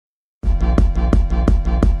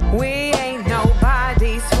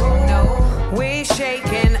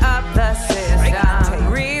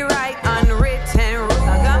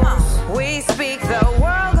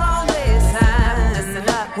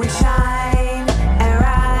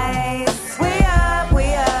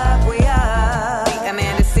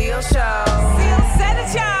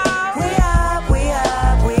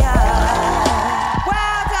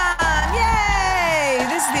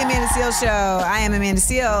Show. I am Amanda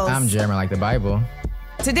Seales. I'm Jeremy Like the Bible.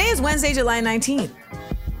 Today is Wednesday, July 19th.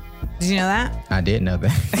 Did you know that? I did know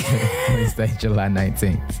that. Wednesday, July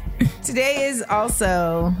 19th. Today is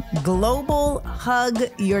also Global Hug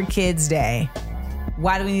Your Kids Day.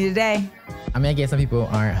 Why do we need a day? I mean, I guess some people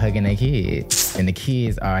aren't hugging their kids, and the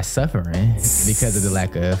kids are suffering because of the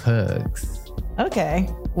lack of hugs. Okay.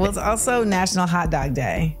 Well, it's also National Hot Dog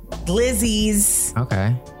Day. Glizzy's.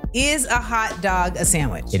 Okay. Is a hot dog a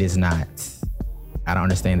sandwich? It is not. I don't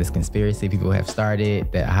understand this conspiracy people have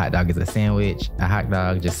started that a hot dog is a sandwich. A hot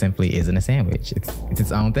dog just simply isn't a sandwich. It's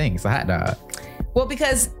its own thing. It's a hot dog. Well,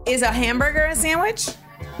 because is a hamburger a sandwich?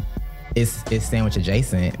 It's sandwich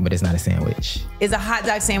adjacent, but it's not a sandwich. Is a hot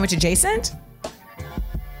dog sandwich adjacent?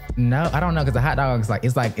 No, I don't know, because a hot dog is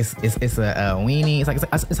it's a weenie.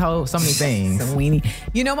 It's so many things. It's a weenie.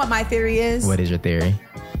 You know what my theory is? What is your theory?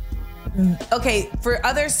 Okay, for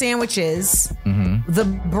other sandwiches, the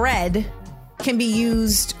bread can be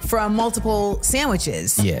used from multiple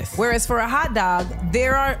sandwiches. Yes. Whereas for a hot dog,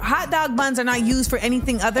 hot dog buns are not used for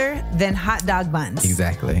anything other than hot dog buns.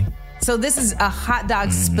 Exactly. So this is a hot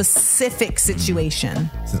dog specific situation.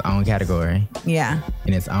 It's its own category. Yeah.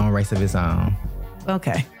 In its own race of its own.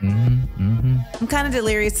 Okay. I'm kind of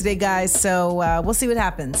delirious today, guys. So we'll see what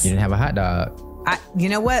happens. You didn't have a hot dog. You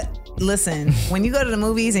know what? Listen, when you go to the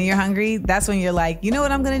movies and you're hungry, that's when you're like, you know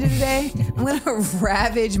what I'm going to do today? I'm going to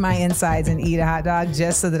ravage my insides and eat a hot dog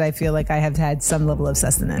just so that I feel like I have had some level of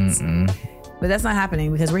sustenance. But that's not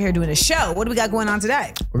happening because we're here doing a show. What do we got going on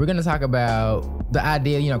today? We're going to talk about the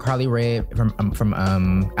idea, Carly Red from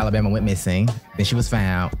Alabama went missing. Then she was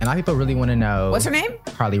found. And a lot of people really want to know. What's her name?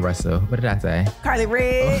 Carly Russell. What did I say? Carly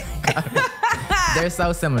Red. They're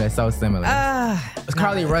so similar, It's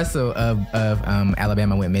Carly Russell of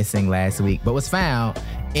Alabama went missing last week, but was found.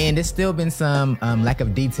 And there's still been some lack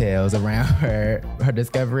of details around her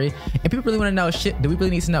discovery. And people really want to know, do we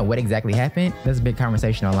really need to know what exactly happened? There's a big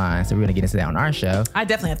conversation online, so we're going to get into that on our show. I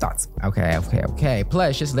definitely have thoughts. Okay.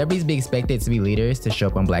 Plus, should celebrities be expected to be leaders to show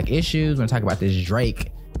up on Black issues? We're going to talk about this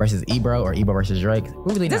Drake versus Ebro or Ebro versus Drake. Who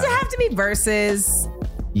really knows? Does it have to be versus?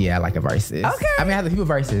 Yeah, I like a versus. Okay. I mean, I have the people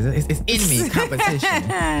versus. It's enemy competition.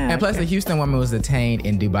 And plus, the Houston woman was detained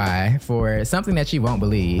in Dubai for something that she won't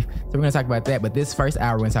believe. So we're going to talk about that. But this first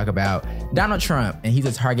hour, we're going to talk about Donald Trump. And he's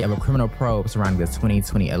a target of a criminal probe surrounding the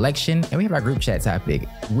 2020 election. And we have our group chat topic.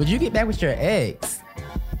 Would you get back with your ex?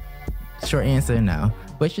 Short answer, no.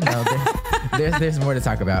 But there's more to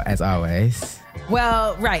talk about, as always.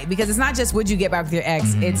 Well, right. Because it's not just would you get back with your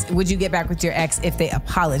ex. It's would you get back with your ex if they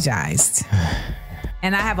apologized.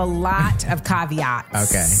 And I have a lot of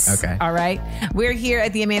caveats. Okay. All right. We're here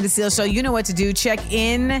at the Amanda Seales Show. You know what to do. Check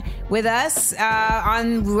in with us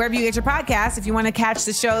on wherever you get your podcast if you want to catch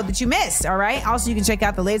the show that you missed. All right. Also, you can check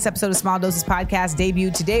out the latest episode of Small Doses Podcast,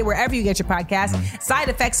 debuted today, wherever you get your podcast. Side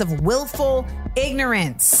Effects of Willful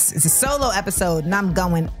Ignorance. It's a solo episode, and I'm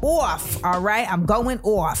going off. All right. I'm going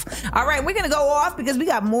off. All right. We're going to go off because we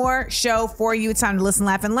got more show for you. It's time to listen,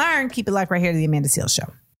 laugh, and learn. Keep it locked right here to the Amanda Seales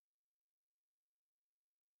Show.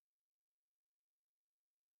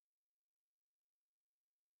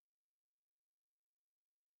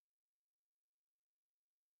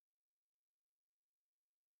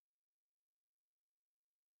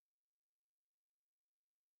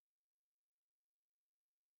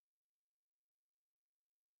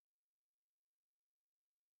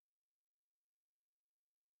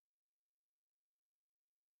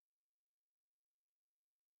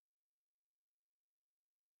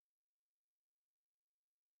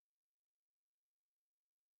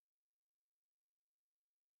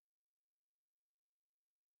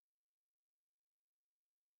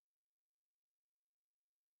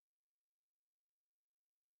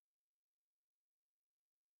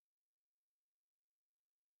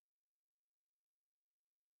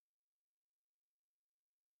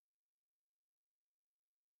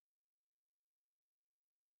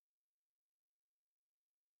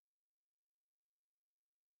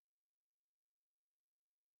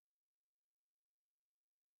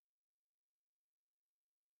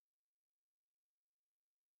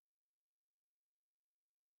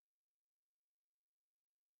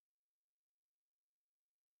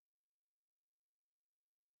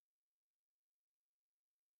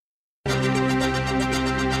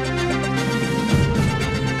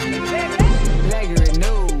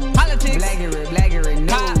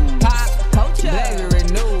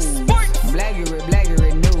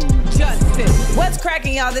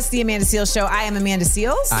 cracking, y'all? This is the Amanda Seales Show. I am Amanda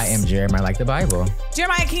Seales. I am Jeremiah Like the Bible.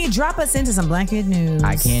 Jeremiah, can you drop us into some blanket news?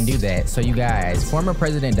 I can do that. So you guys, former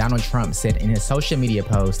President Donald Trump said in his social media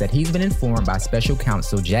post that he's been informed by special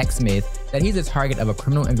counsel Jack Smith that he's a target of a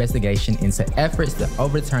criminal investigation into efforts to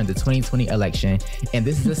overturn the 2020 election, and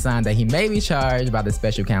this is a sign that he may be charged by the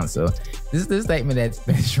special counsel. This is the statement that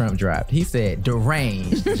Trump dropped. He said,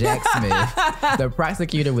 deranged Jack Smith, the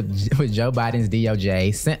prosecutor with Joe Biden's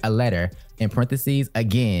DOJ, sent a letter, in parentheses,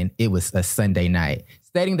 again, it was a Sunday night,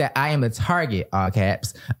 stating that I am the target, all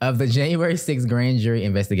caps, of the January 6th grand jury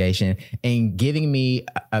investigation and giving me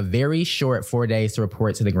a very short 4 days to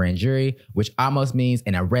report to the grand jury, which almost means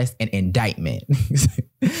an arrest and indictment.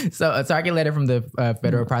 So a target letter from the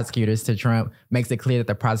federal prosecutors to Trump makes it clear that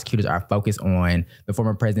the prosecutors are focused on the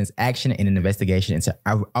former president's action in an investigation into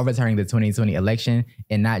overturning the 2020 election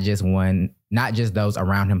and not just those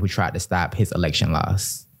around him who tried to stop his election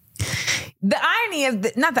loss. The irony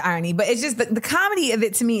of not the irony, but it's just the comedy of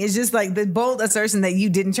it to me is just like the bold assertion that you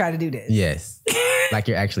didn't try to do this. Yes. Like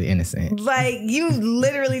you're actually innocent. Like you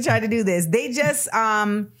literally tried to do this. They just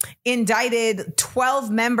indicted 12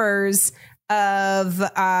 members of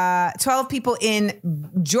 12 people in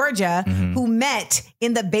Georgia who met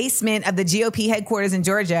in the basement of the GOP headquarters in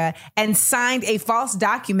Georgia and signed a false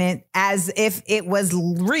document as if it was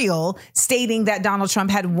real, stating that Donald Trump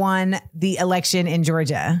had won the election in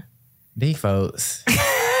Georgia. These folks,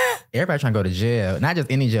 everybody trying to go to jail, not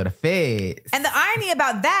just any jail, the feds. And the irony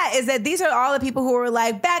about that is that these are all the people who were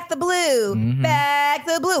like, back the blue, back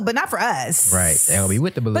the blue, but not for us. Right. They'll be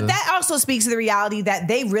with the blue. But that also speaks to the reality that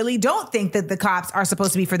they really don't think that the cops are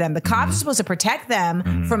supposed to be for them. The cops are supposed to protect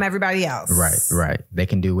them from everybody else. Right. They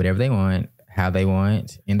can do whatever they want, how they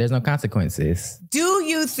want, and there's no consequences. Do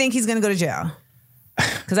you think he's going to go to jail?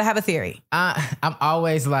 Because I have a theory. I'm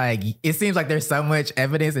always like, it seems like there's so much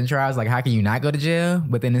evidence in trials. Like, how can you not go to jail?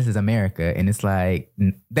 But then this is America, and it's like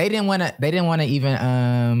they didn't want to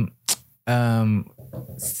even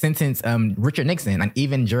sentence Richard Nixon, like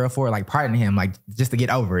even juror for like pardon him, like just to get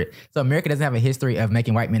over it. So America doesn't have a history of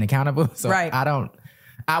making white men accountable. So right. I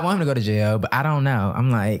want him to go to jail, but I don't know. I'm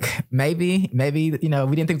like, maybe, we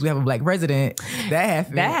didn't think we have a black president. That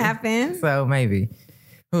happened. So maybe.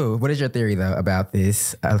 Ooh, what is your theory, though, about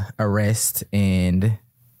this arrest and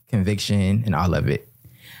conviction and all of it?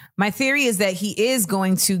 My theory is that he is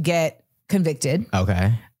going to get convicted.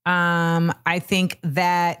 Okay. I think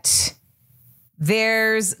that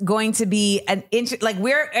there's going to be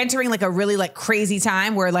we're entering like a really like crazy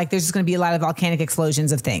time where like there's just going to be a lot of volcanic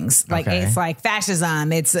explosions of things. Like It's like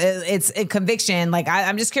fascism, it's a conviction. Like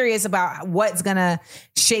I'm just curious about what's going to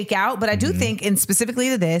shake out. But I do think, and specifically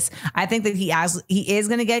to this, I think that he is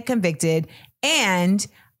going to get convicted. And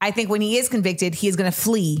I think when he is convicted, he is going to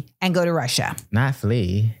flee and go to Russia. Not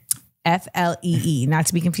flee. FLEE, not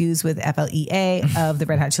to be confused with FLEA of the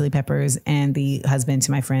Red Hot Chili Peppers and the husband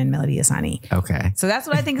to my friend Melody Asani. Okay. So that's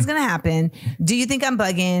what I think is going to happen. Do you think I'm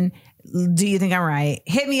bugging? Do you think I'm right?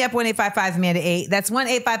 Hit me up 1-855-AMANDA-8. That's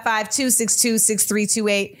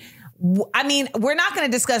 1-855-262-6328. I mean, we're not going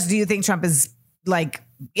to discuss do you think Trump is like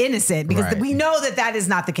innocent because we know that is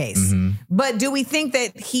not the case. But do we think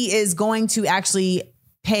that he is going to actually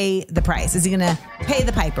pay the price? Is he going to pay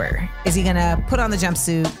the piper? Is he going to put on the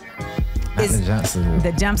jumpsuit?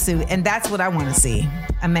 The jumpsuit. And that's what I want to see.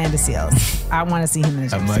 Amanda Seales. I want to see him in a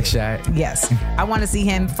jumpsuit. A mugshot? Yes. I want to see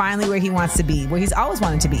him finally where he wants to be, where he's always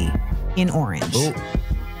wanted to be, in orange. Ooh.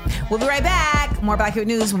 We'll be right back. More Black Hood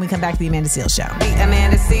News when we come back to the Amanda Seales Show. The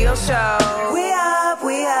Amanda Seales Show. We up,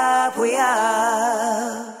 we up, we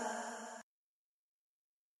up.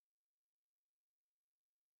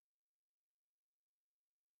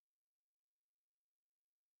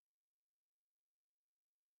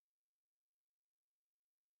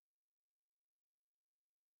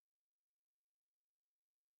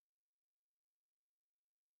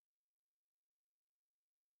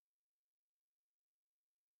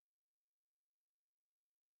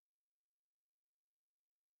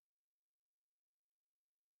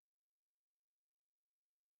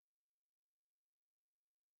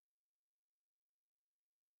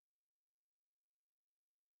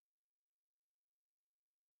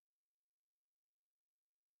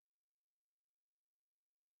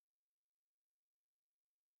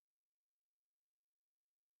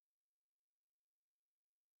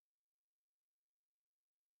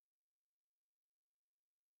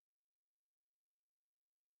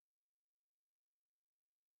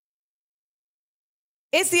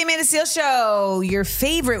 It's the Amanda Seales Show, your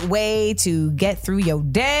favorite way to get through your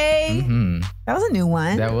day. That was a new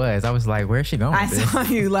one. That was. I was like, where's she going? I saw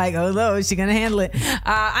you like, oh no, is she going to handle it?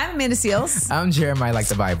 I'm Amanda Seales. I'm Jeremiah Like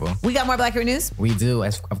the Bible. We got more Black Hood News? We do,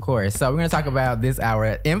 of course. So we're going to talk about this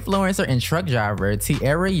hour. Influencer and truck driver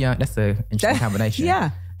Tierra Young. That's an interesting combination. Yeah.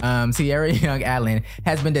 Tierra Young Allen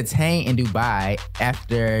has been detained in Dubai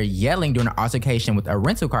after yelling during an altercation with a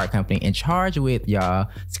rental car company and charged with, y'all,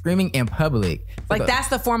 screaming in public. Like, that's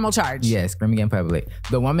the formal charge. Yeah, screaming in public.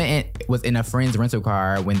 The woman was in a friend's rental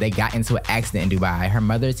car when they got into an accident in Dubai. Her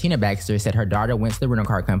mother, Tina Baxter, said her daughter went to the rental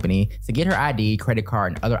car company to get her ID, credit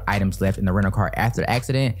card, and other items left in the rental car after the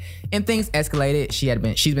accident. And things escalated.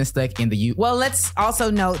 She's been stuck in the Well, let's also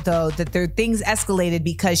note, though, that things escalated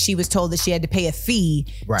because she was told that she had to pay a fee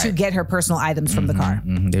to get her personal items from the car.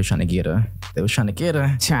 They were trying to get her.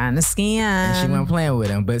 Trying to scam. And she wasn't playing with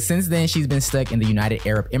him. But since then, she's been stuck in the United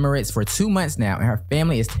Arab Emirates for 2 months now, and her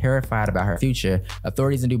family is terrified about her future.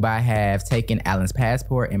 Authorities in Dubai have taken Allen's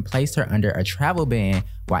passport and placed her under a travel ban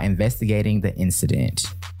while investigating the incident.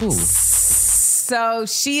 Ooh. So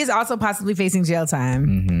she is also possibly facing jail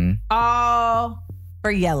time. All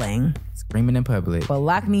for yelling. Screaming in public. Well,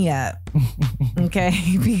 lock me up.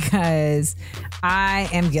 Okay? Because I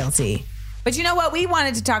am guilty. But you know what? We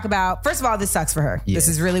wanted to talk about, first of all, this sucks for her. Yes.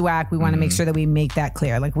 This is really whack. We want to make sure that we make that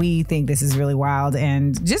clear. Like, we think this is really wild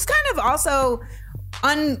and just kind of also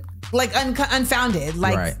unfounded.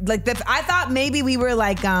 Like, I thought maybe we were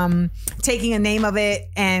like taking a name of it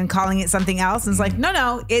and calling it something else. And it's like,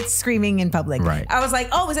 no, it's screaming in public. Right. I was like,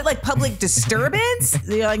 oh, is it like public disturbance?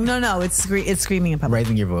 You're like, no, it's screaming in public.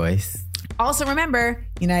 Raising your voice. Also, remember,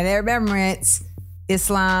 United Arab Emirates,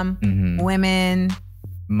 Islam, women,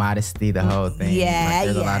 modesty, the whole thing.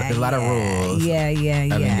 There's a lot of rules. Of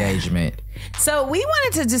engagement. So we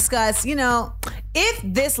wanted to discuss, if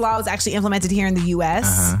this law was actually implemented here in the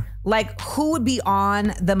U.S., like, who would be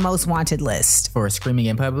on the most wanted list? For screaming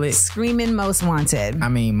in public? Screaming most wanted. I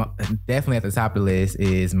mean, definitely at the top of the list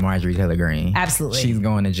is Marjorie Taylor Greene. Absolutely. She's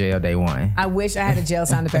going to jail day one. I wish I had a jail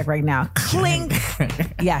sound effect right now. Clink.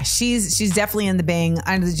 Yeah, she's definitely in the bang,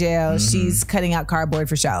 under the jail. She's cutting out cardboard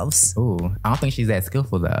for shelves. Ooh, I don't think she's that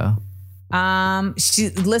skillful though.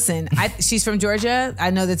 She's from Georgia.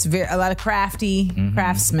 I know that's a lot of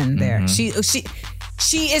craftsmen there.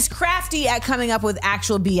 She is crafty at coming up with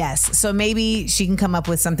actual BS. So maybe she can come up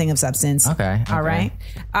with something of substance. Okay. All right.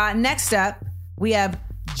 Next up, we have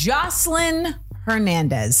Jocelyn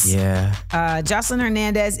Hernandez. Yeah. Jocelyn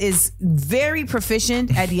Hernandez is very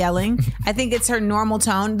proficient at yelling. I think it's her normal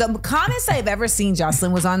tone. The calmest I've ever seen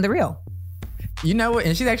Jocelyn was on The Real. You know what?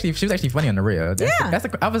 And she was actually funny on The Real.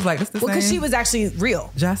 I was like, that's the same. Well, because she was actually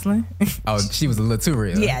real. Jocelyn? Oh, she was a little too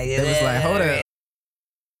real. Yeah. It was like, hold up.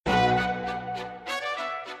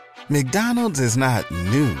 McDonald's is not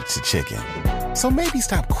new to chicken. So maybe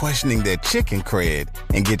stop questioning their chicken cred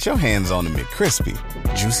and get your hands on the McCrispy.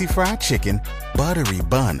 Juicy fried chicken, buttery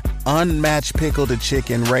bun, unmatched pickle to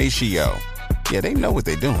chicken ratio. Yeah, they know what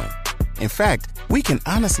they're doing. In fact, we can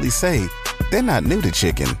honestly say they're not new to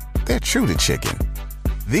chicken. They're true to chicken.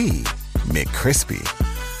 The McCrispy.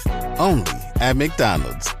 Only at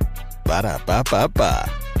McDonald's. Ba-da-ba-ba-ba.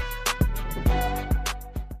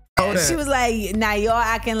 She was like, now you're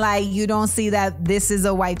acting like you don't see that this is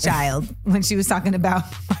a white child when she was talking about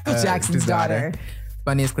Michael Jackson's daughter.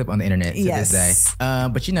 Funniest clip on the internet to this day.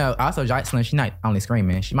 But also Jocelyn, she's not only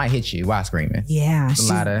screaming, she might hit you while screaming. Yeah.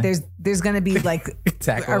 There's going to be like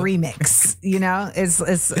a remix,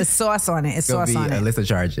 It's sauce on it. It's sauce on it. A list of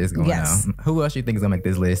charges going on. Who else do you think is going to make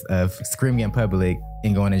this list of screaming in public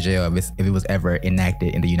and going to jail if it was ever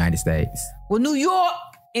enacted in the United States? Well, New York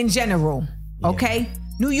in general, okay?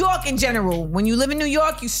 New York in general. When you live in New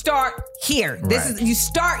York, you start here. You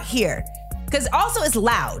start here. Because also it's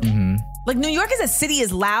loud. Like, New York as a city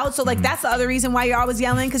is loud. So, that's the other reason why you're always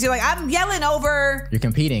yelling. Because you're like, I'm yelling over. You're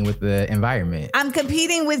competing with the environment. I'm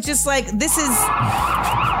competing with just like, this is.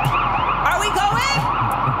 Are we going?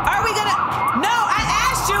 Are we gonna? No, I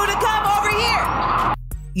asked you to come over here.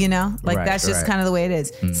 That's just kind of the way it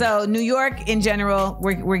is. So New York in general,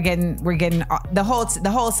 we're getting the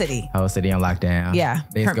whole city. Whole city on lockdown. Yeah.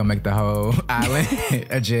 They just gonna make the whole island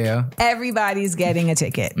a jail. Everybody's getting a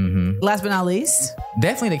ticket. Last but not least,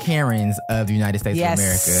 definitely the Karens of the United States of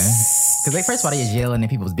America. Because first of all, they just yelling in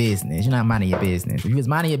people's business. You're not minding your business. If you was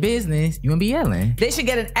minding your business, you wouldn't be yelling. They should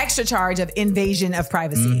get an extra charge of invasion of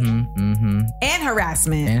privacy and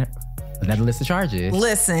harassment. And another list of charges.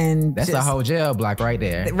 Listen. That's a whole jail block right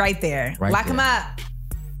there. Right there. Lock them up.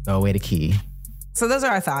 Throw away the key. So those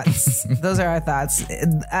are our thoughts.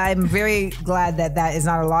 I'm very glad that is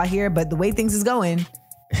not a law here, but the way things is going.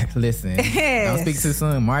 Listen, don't speak too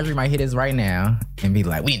soon. Marjorie might hit us right now and be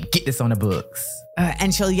like, we need to get this on the books.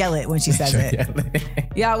 And she'll yell it when she says it.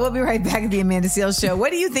 Yeah, we'll be right back at the Amanda Seales Show.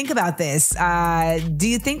 What do you think about this? Do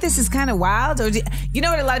you think this is kind of wild? Or you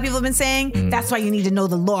know what a lot of people have been saying? That's why you need to know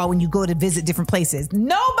the law when you go to visit different places.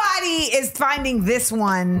 Nobody is finding this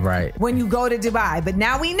one when you go to Dubai. But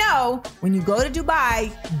now we know when you go to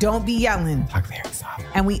Dubai, don't be yelling. Talk very soft.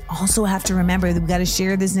 And we also have to remember that we got to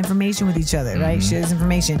share this information with each other, right? Share this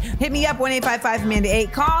information. Hit me up,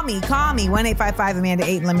 1-855-AMANDA-8. Call me,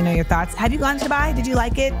 1-855-AMANDA-8, and let me know your thoughts. Have you gone to Dubai? Did you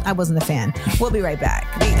like it? I wasn't a fan. We'll be right back.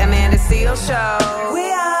 The Amanda Seales Show.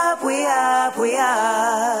 We up, we up, we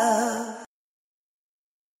up.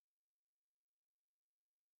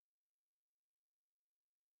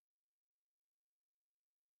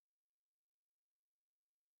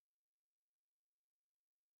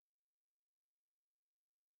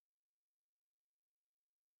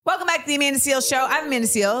 Welcome back to the Amanda Seales Show. I'm Amanda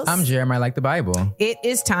Seales. I'm Jeremiah Like the Bible. It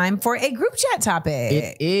is time for a group chat topic.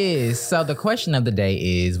 It is. So the question of the day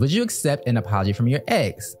is, would you accept an apology from your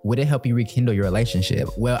ex? Would it help you rekindle your relationship?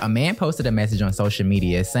 Well, a man posted a message on social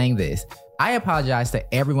media saying this. I apologize to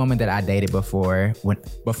every woman that I dated before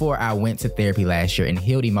I went to therapy last year and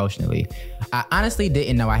healed emotionally. I honestly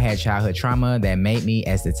didn't know I had childhood trauma that made me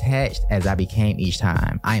as detached as I became each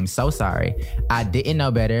time. I am so sorry. I didn't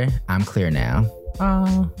know better. I'm clear now.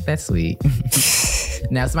 Oh, that's sweet.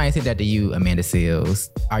 Now, somebody said that to you, Amanda Seales.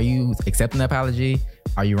 Are you accepting the apology?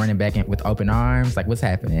 Are you running back in with open arms? Like, what's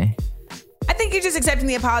happening? I think you're just accepting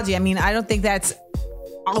the apology. I mean, I don't think that's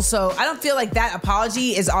also, I don't feel like that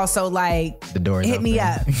apology is also like, the door is hit open. me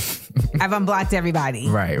up. I've unblocked everybody.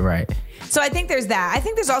 Right. So I think there's that. I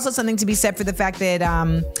think there's also something to be said for the fact that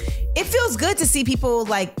it feels good to see people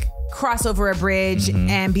like cross over a bridge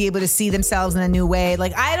and be able to see themselves in a new way.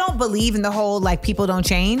 Like, I don't believe in the whole like people don't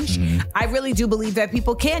change. I really do believe that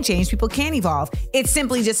people can change, people can evolve. It's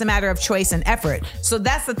simply just a matter of choice and effort. So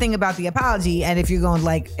that's the thing about the apology. And if you're going to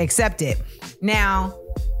like accept it. Now,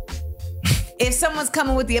 if someone's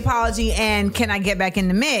coming with the apology and can I get back in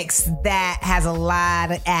the mix, that has a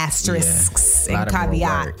lot of asterisks and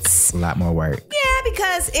caveats. A lot more work. Yeah,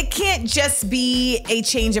 because it can't just be a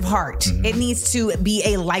change of heart. It needs to be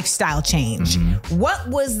a lifestyle change. What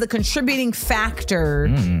was the contributing factor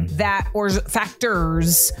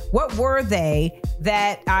factors, what were they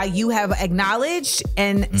that you have acknowledged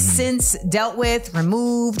and since dealt with,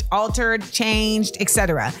 removed, altered, changed,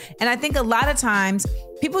 etc.? And I think a lot of times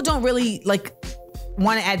people don't really like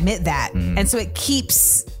want to admit that. And so it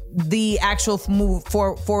keeps the actual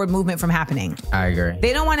forward movement from happening. I agree.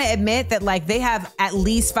 They don't want to admit that like they have at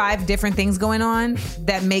least 5 different things going on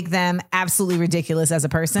that make them absolutely ridiculous as a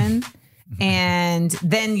person. And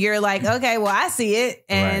then you're like, okay, well, I see it.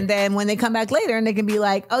 And then when they come back later and they can be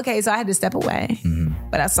like, okay, so I had to step away,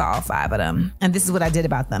 but I saw all 5 of them. And this is what I did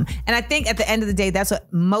about them. And I think at the end of the day, that's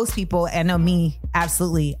what most people, and I know me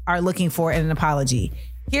absolutely, are looking for in an apology.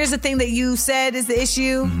 Here's the thing that you said is the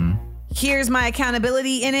issue. Here's my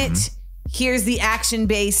accountability in it. Here's the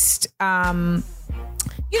action-based, kind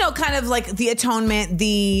of like the atonement,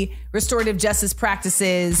 the restorative justice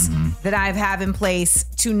practices that I have in place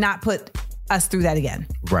to not put us through that again.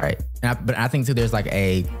 Right. But I think too, there's like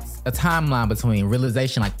a timeline between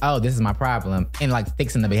realization, like, oh, this is my problem, and like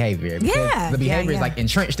fixing the behavior. Because the behavior is like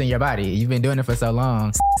entrenched in your body. You've been doing it for so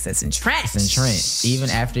long. It's entrenched. It's entrenched. Even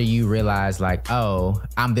after you realize, like, oh,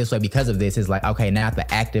 I'm this way because of this, it's like, okay, now I have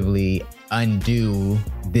to actively undo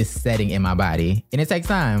this setting in my body. And it takes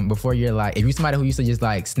time before you're like, if you're somebody who used to just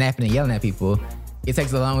like snapping and yelling at people, it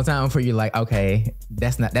takes a long time before you're like, okay,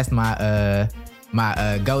 that's my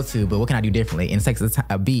go-to, but what can I do differently? And it takes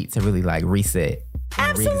a beat to really like reset.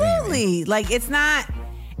 Absolutely. Like it's not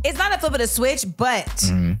a flip of the switch, but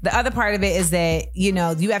the other part of it is that, you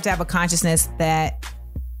have to have a consciousness that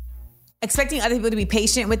expecting other people to be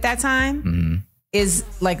patient with that time is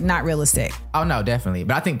like not realistic. Oh no, definitely.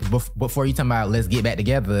 But I think before you talk about let's get back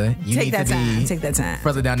together, you take need that to time. be Take that time.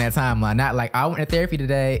 further down that timeline. Not like I went to therapy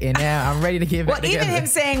today and now I'm ready to get back together. Well, even him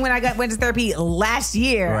saying when I went to therapy last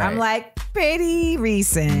year, I'm like, pretty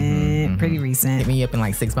recent. Pretty recent. Hit me up in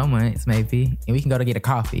like 6 more months, maybe. And we can go to get a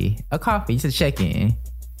coffee. Just a check-in.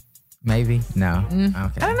 Maybe? No.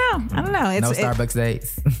 Okay. I don't know. No Starbucks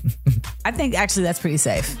dates? I think actually that's pretty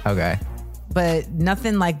safe. Okay. But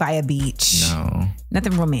nothing like by a beach. No.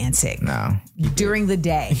 Nothing romantic. No. During the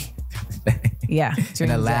day. Yeah.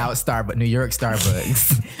 In a loud Starbucks, New York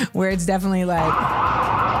Starbucks. Where it's definitely like,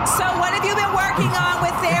 so what have you been working on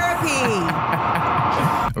with therapy?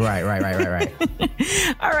 Right.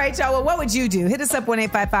 All right, y'all. Well, what would you do? Hit us up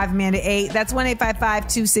 1-855-AMANDA-8. That's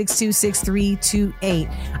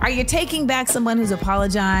 1-855-262-6328. Are you taking back someone who's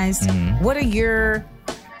apologized? What are your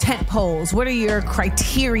tent poles? What are your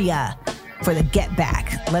criteria for the Get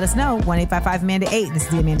Back. Let us know. 1-855-AMANDA-8. This is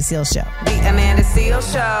the Amanda Seales Show. The Amanda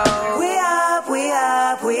Seales Show. We up, we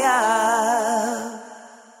up, we up.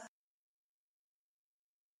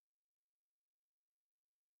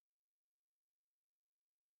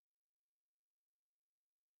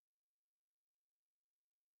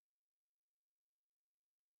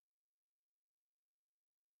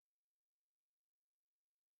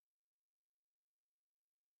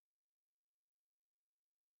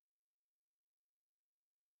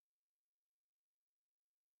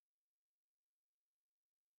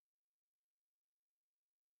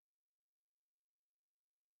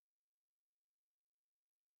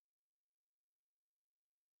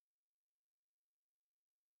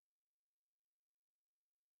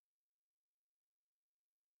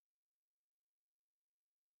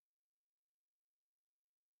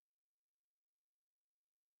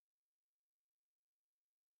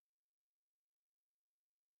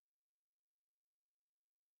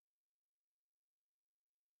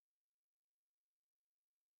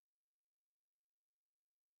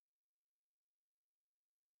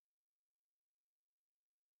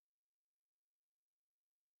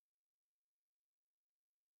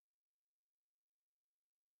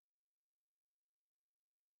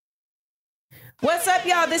 What's up,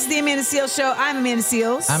 y'all? This is the Amanda Seales Show. I'm Amanda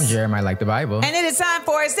Seales. I'm Jeremiah Like the Bible. And it is time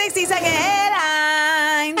for 60-second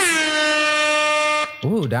headlines.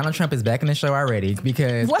 Ooh, Donald Trump is back in the show already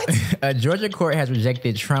because What? A Georgia court has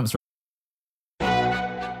rejected Trump's.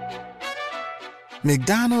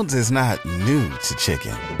 McDonald's is not new to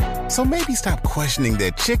chicken. So maybe stop questioning their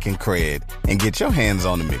chicken cred and get your hands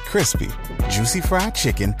on the McCrispy. Juicy fried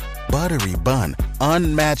chicken, buttery bun,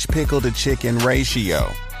 unmatched pickle to chicken ratio.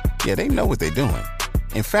 Yeah, they know what they're doing.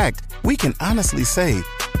 In fact, we can honestly say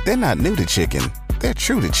they're not new to chicken. They're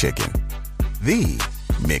true to chicken. The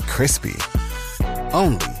McCrispy.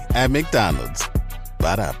 Only at McDonald's.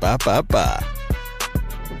 Ba-da-ba-ba-ba.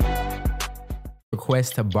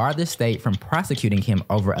 Request to bar the state from prosecuting him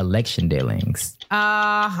over election dealings.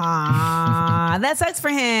 That sucks for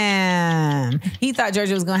him. He thought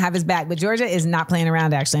Georgia was going to have his back, but Georgia is not playing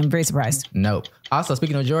around, actually. I'm very surprised. Nope. Also,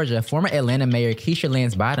 speaking of Georgia, former Atlanta Mayor Keisha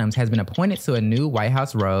Lance Bottoms has been appointed to a new White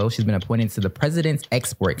House role. She's been appointed to the President's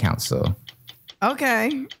Export Council.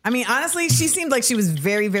 Okay. I mean, honestly, she seemed like she was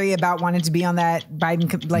very, very about wanting to be on that Biden,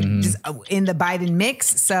 just in the Biden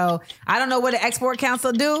mix. So I don't know what an export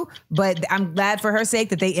council do, but I'm glad for her sake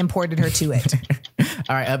that they imported her to it.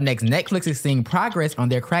 All right, up next, Netflix is seeing progress on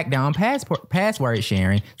their crackdown on password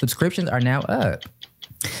sharing. Subscriptions are now up.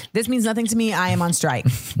 This means nothing to me. I am on strike.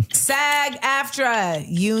 SAG-AFTRA,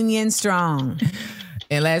 union strong.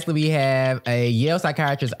 And lastly, we have a Yale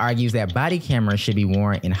psychiatrist argues that body cameras should be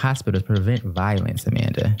worn in hospitals to prevent violence,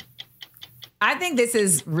 Amanda. I think this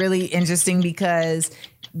is really interesting because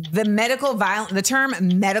the term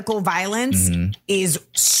medical violence is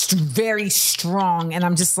very strong. And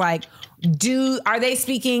I'm just like, are they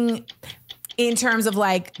speaking in terms of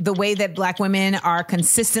like the way that Black women are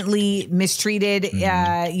consistently mistreated,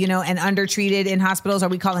 and undertreated in hospitals? Are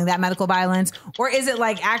we calling that medical violence? Or is it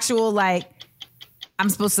like actual, like, I'm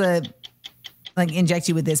supposed to like inject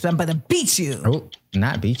you with this, but I'm going to beat you? Oh,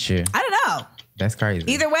 not beat you. I don't know. That's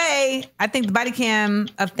crazy. Either way, I think the body cam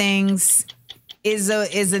of things is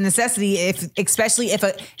a necessity, especially if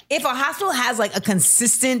a hospital has like a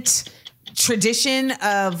consistent tradition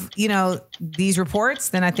of, these reports,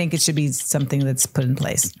 then I think it should be something that's put in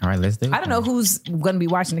place. All right, let's do it. I don't know who's going to be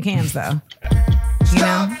watching the cams though.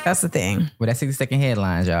 That's the thing. Well, that's 60-second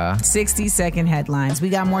headlines, y'all. 60-second headlines. We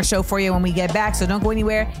got more show for you when we get back, so don't go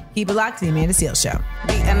anywhere. Keep it locked to the Amanda Seales Show.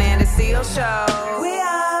 The Amanda Seales Show. We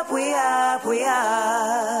up, we up, we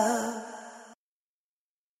up.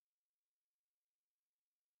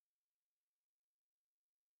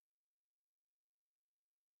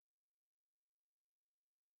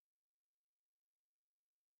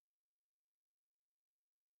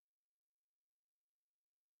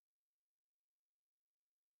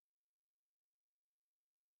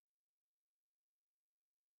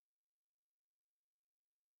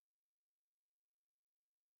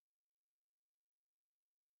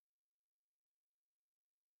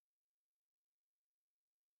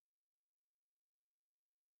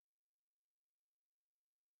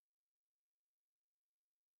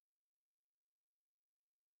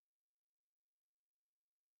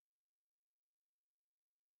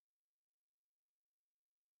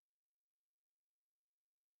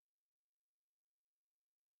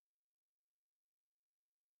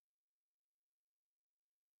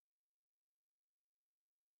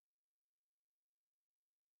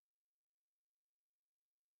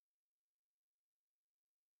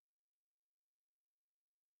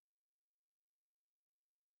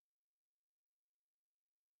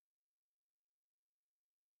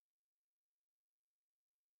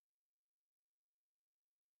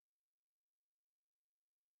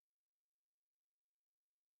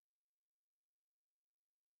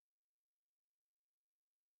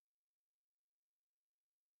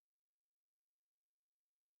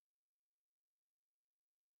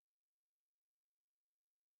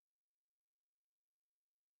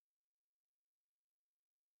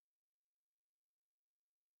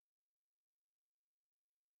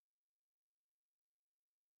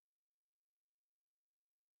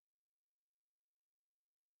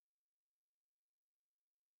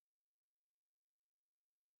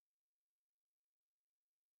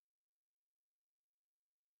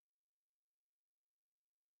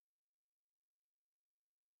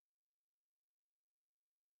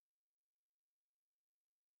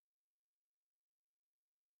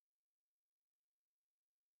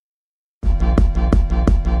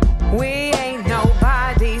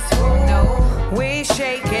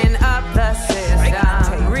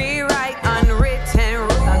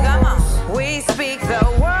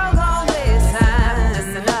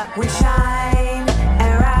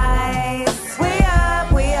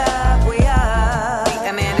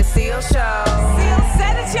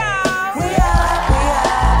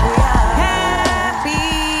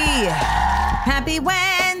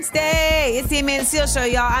 Wednesday. It's the Amanda Seales Show,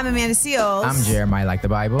 y'all. I'm Amanda Seales. I'm Jeremiah, like the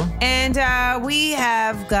Bible. And we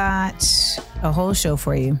have got a whole show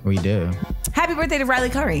for you. We do. Happy birthday to Riley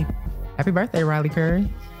Curry. Happy birthday, Riley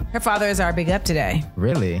Curry. Her father is our big up today.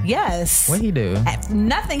 Really? Yes. What'd he do?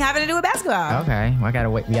 Nothing having to do with basketball. Okay. Well, we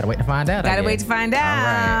gotta wait to find out. Gotta wait to find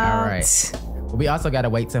out. All right. We also got to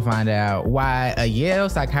wait to find out why a Yale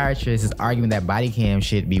psychiatrist is arguing that body cams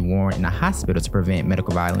should be worn in a hospital to prevent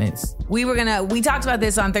medical violence. We talked about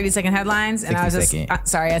this on 30-second headlines, and I was just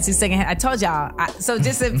sorry, at 2 second. I told y'all. So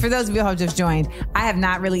just for those of you who have just joined, I have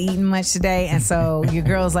not really eaten much today, and so your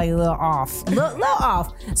girl's like a little off, little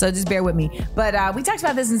off. So just bear with me. But we talked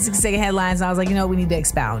about this in 60-second headlines, and I was like, we need to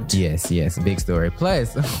expound. Yes, big story.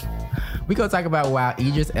 Plus, we go talk about why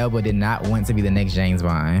Idris Elba did not want to be the next James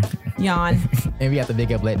Bond. Yawn. And we have the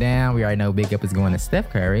Big Up Let Down. We already know Big Up is going to Steph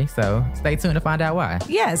Curry. So stay tuned to find out why.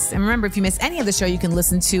 Yes. And remember, if you miss any of the show, you can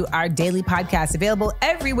listen to our daily podcast available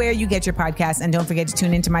everywhere you get your podcasts. And don't forget to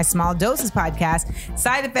tune into my Small Doses podcast,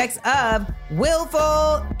 Side Effects of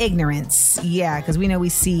Willful Ignorance. Yeah, because we know we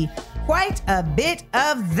see quite a bit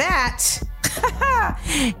of that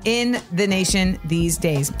in the nation these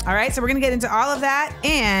days. All right, so we're going to get into all of that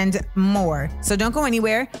and more. So don't go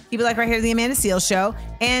anywhere. Keep it like right here at the Amanda Seales Show,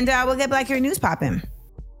 and we'll get Black Hair News popping.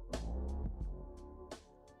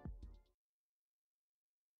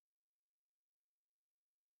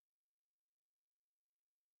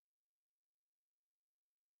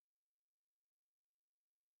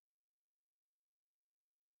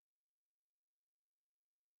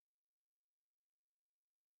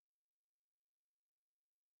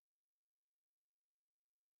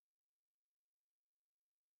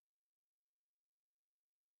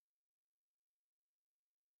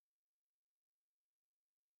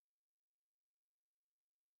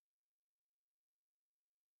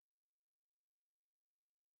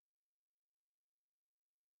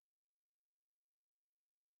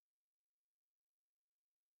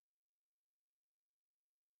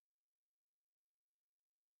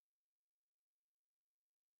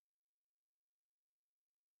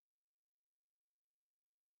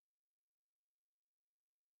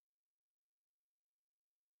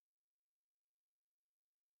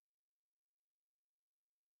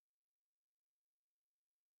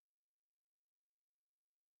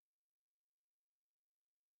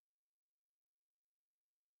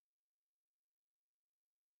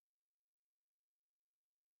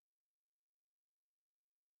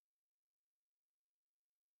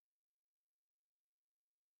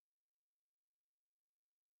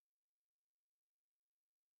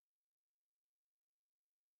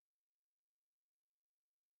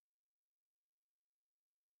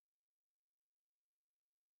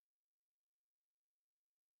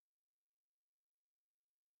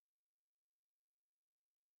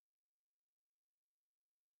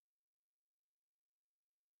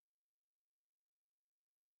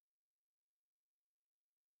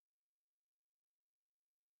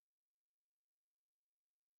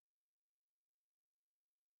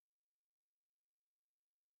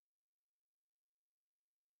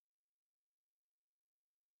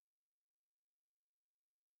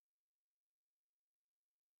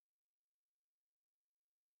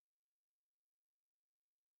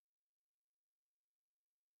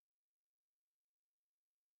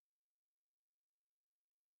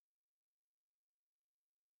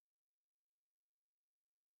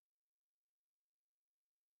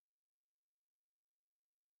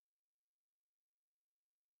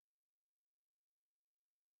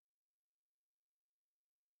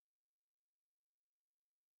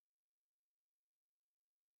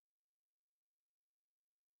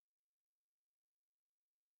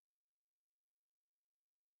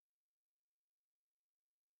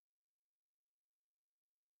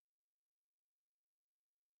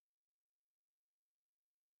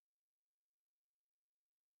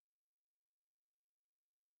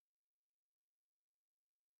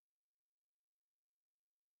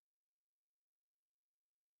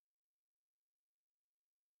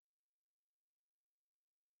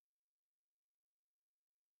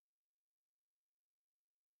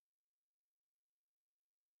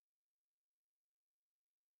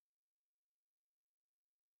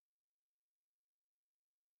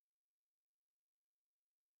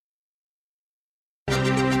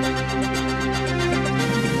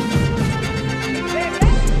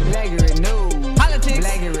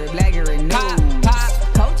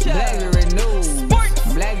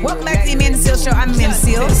 Welcome back to the Amanda Seales Show. I'm Amanda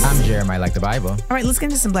Seales. I'm Jeremiah, like the Bible. All right, let's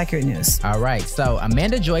get into some Black Hero News. All right, so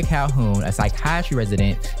Amanda Joy Calhoun, a psychiatry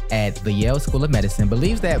resident at the Yale School of Medicine,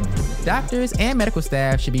 believes that doctors and medical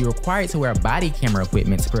staff should be required to wear body camera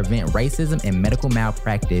equipment to prevent racism and medical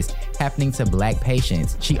malpractice happening to Black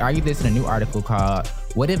patients. She argued this in a new article called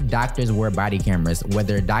 "What If Doctors Wore Body Cameras?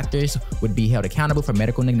 Whether doctors would be held accountable for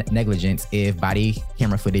medical negligence if body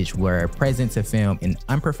camera footage were present to film in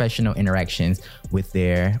unprofessional interactions with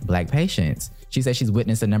their Black patients." She says she's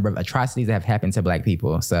witnessed a number of atrocities that have happened to Black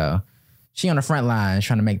people. So she on the front lines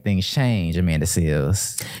trying to make things change, Amanda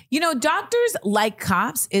Seales. You know, doctors, like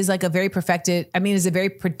cops, is like a very is a very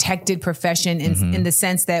protected profession in the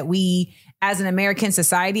sense that we, as an American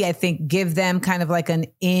society, I think give them kind of like an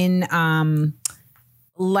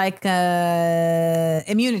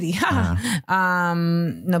immunity.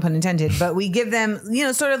 No pun intended, but we give them,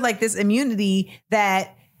 sort of like this immunity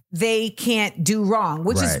that they can't do wrong,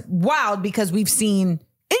 which is wild because we've seen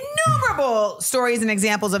innumerable stories and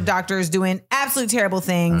examples of doctors doing absolutely terrible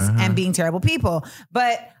things and being terrible people.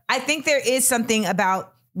 But I think there is something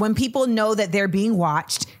about when people know that they're being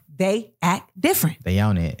watched, they act different. They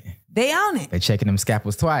own it. They own it. They're checking them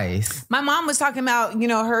scalpels twice. My mom was talking about,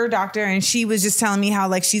 her doctor, and she was just telling me how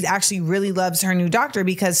like she actually really loves her new doctor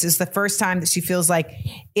because it's the first time that she feels like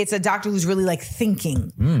it's a doctor who's really like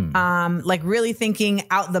thinking, like really thinking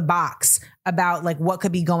out the box about like what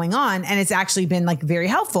could be going on. And it's actually been like very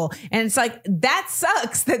helpful. And it's like, that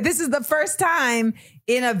sucks that this is the first time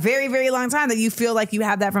in a very, very long time that you feel like you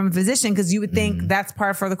have that from a physician, because you would think that's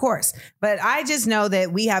par for the course. But I just know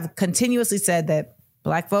that we have continuously said that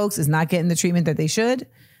Black folks is not getting the treatment that they should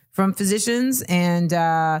from physicians. And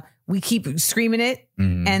we keep screaming it.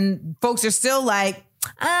 And folks are still like,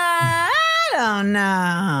 I don't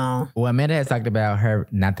know. Well, Amanda has talked about her,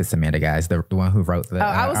 not this Amanda, guys, the one who wrote the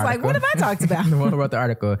I was article. like, what have I talked about? The one who wrote the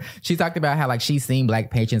article. She talked about how like she's seen Black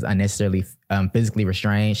patients unnecessarily physically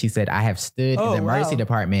restrained. She said, I have stood in the emergency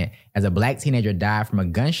department as a Black teenager died from a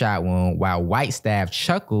gunshot wound while white staff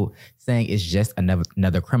chuckled, saying it's just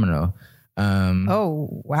another criminal.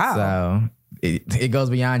 So it goes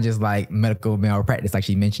beyond just like medical malpractice, like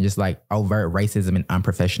she mentioned, just like overt racism and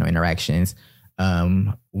unprofessional interactions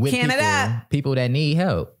with people that need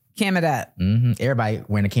help. Cam it up. Everybody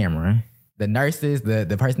wearing a camera. The nurses,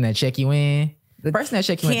 the person that check you in, the person that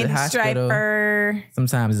check you in at the hospital. Striper.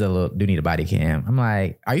 Sometimes do need a body cam. I'm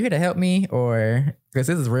like, are you here to help me, or because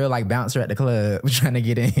this is real like bouncer at the club trying to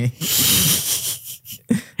get in.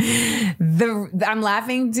 I'm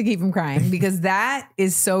laughing to keep from crying because that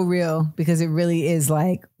is so real, because it really is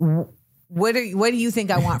like, what do you think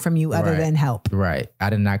I want from you other than help? Right. I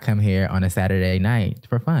did not come here on a Saturday night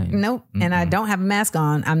for fun. Nope. And I don't have a mask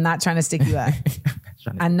on. I'm not trying to stick you up.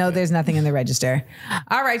 I know there's nothing in the register.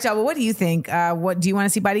 All right, y'all. Well, what do you think? What do you want to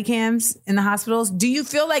see body cams in the hospitals? Do you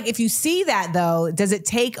feel like if you see that though, does it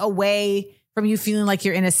take away from you feeling like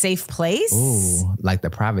you're in a safe place? Ooh, like the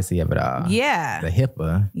privacy of it all. Yeah. The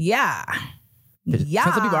HIPAA. Yeah. Some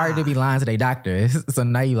people already do be lying to their doctors. So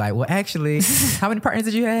now you like, well, actually, how many partners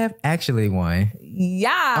did you have? Actually, one.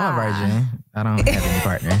 Yeah. I'm a virgin. I don't have any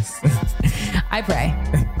partners. I pray.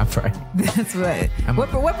 I pray. That's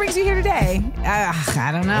what brings you here today?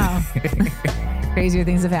 I don't know. Crazier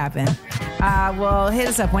things have happened. Well, hit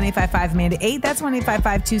us up, 1-855-AMANDA-8. That's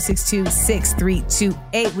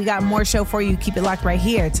 1-855-262-6328. We got more show for you. Keep it locked right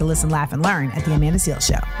here to listen, laugh, and learn at The Amanda Seales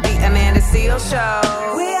Show. The Amanda Seales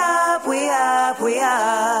Show. We up, we up, we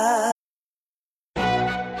up.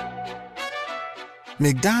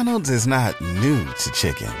 McDonald's is not new to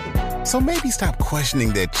chicken. So maybe stop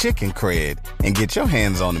questioning their chicken cred and get your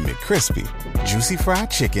hands on the McCrispy. Juicy fried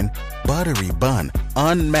chicken, buttery bun,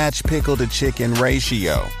 unmatched pickle to chicken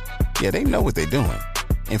ratio. Yeah, they know what they're doing.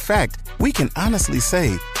 In fact, we can honestly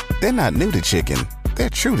say they're not new to chicken. They're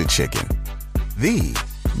true to chicken. The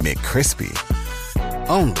McCrispy.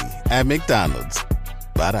 Only at McDonald's.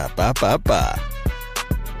 Ba-da-ba-ba-ba.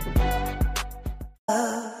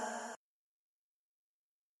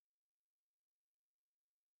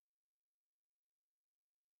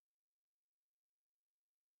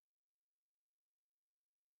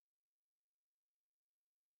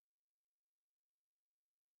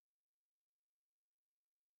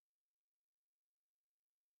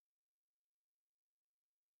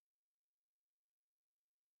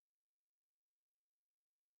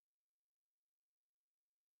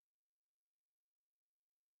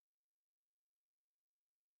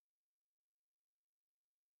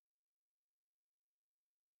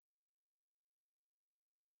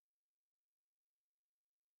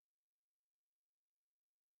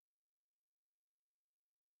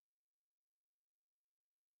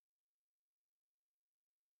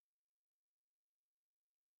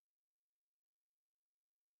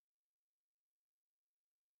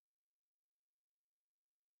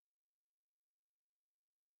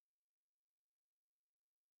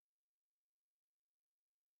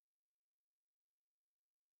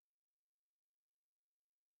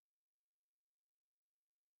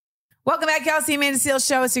 Welcome back, y'all. It's the Amanda Seales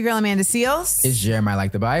Show. It's your girl, Amanda Seales. It's Jeremiah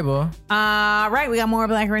Like the Bible. Right, we got more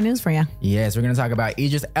Black Red news for you. Yes, we're going to talk about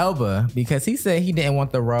Idris Elba because he said he didn't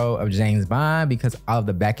want the role of James Bond because all of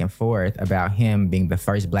the back and forth about him being the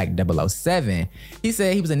first Black 007. He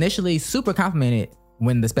said he was initially super complimented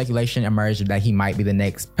when the speculation emerged that he might be the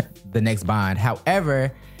next Bond.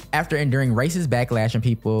 However, after enduring racist backlash from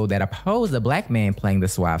people that opposed a Black man playing the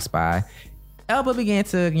suave spy, Elba began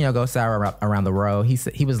to, go sour around the role.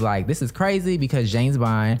 He was like, this is crazy because James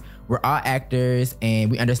Bond, we're all actors and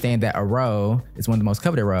we understand that a role is one of the most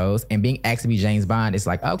coveted roles, and being asked to be James Bond is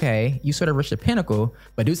like, okay, you sort of reached the pinnacle,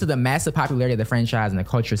 but due to the massive popularity of the franchise and the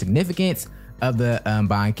cultural significance of the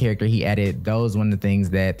Bond character, he added those one of the things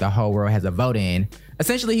that the whole world has a vote in.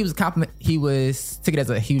 Essentially, he took it as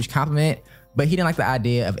a huge compliment, but he didn't like the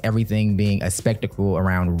idea of everything being a spectacle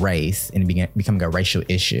around race and becoming a racial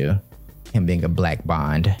issue. Him being a Black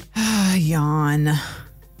Bond. Yawn.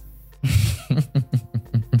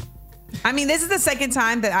 I mean, this is the second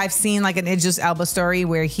time that I've seen like an Idris Elba story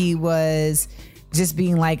where he was just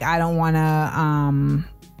being like, I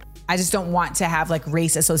just don't want to have like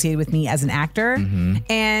race associated with me as an actor. Mm-hmm.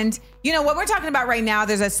 And what we're talking about right now,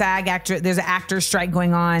 there's an actor strike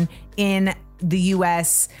going on in the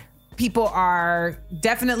US. People are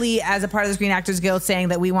definitely, as a part of the Screen Actors Guild, saying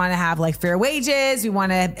that we want to have like fair wages. We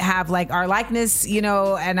want to have like our likeness,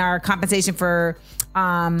 and our compensation for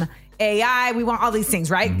AI. We want all these things,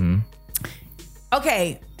 right? Mm-hmm.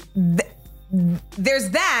 Okay. There's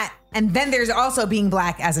that. And then there's also being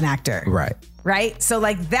Black as an actor. Right? So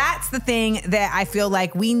like that's the thing that I feel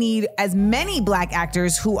like we need as many Black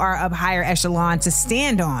actors who are of higher echelon to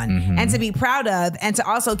stand on and to be proud of, and to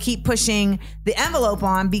also keep pushing the envelope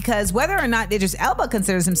on, because whether or not Idris Elba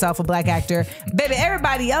considers himself a Black actor, baby,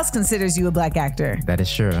 everybody else considers you a Black actor. That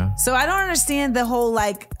is true. So I don't understand the whole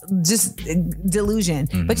like just delusion.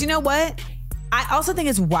 Mm-hmm. But you know what? I also think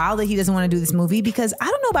it's wild that he doesn't want to do this movie, because I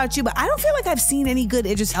don't know about you, but I don't feel like I've seen any good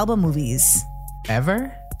Idris Elba movies.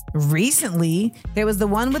 Ever? Recently, there was the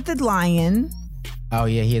one with the lion. Oh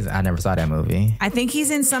yeah, he is. I never saw that movie. I think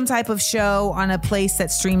he's in some type of show on a place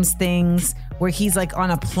that streams things where he's like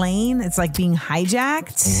on a plane. It's like being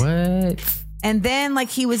hijacked. What? And then like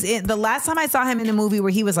he was in, the last time I saw him in a movie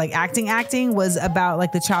where he was like acting was about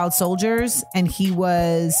like the child soldiers, and he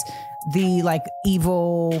was the like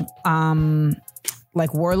evil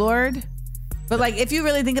like warlord. But like, if you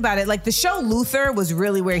really think about it, like the show Luther was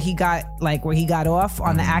really where he got off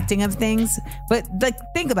on the acting of things. But like,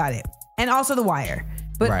 think about it. And also The Wire.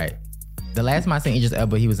 But right. The last time I seen Idris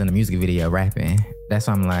Elba, he was in a music video rapping. That's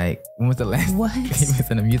why I'm like, when was the last? What? He was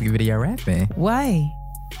in a music video rapping. Why?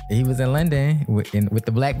 He was in London with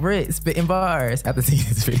the Black Brit spitting bars after seeing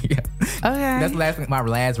this video. Okay. That's my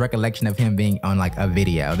last recollection of him being on like a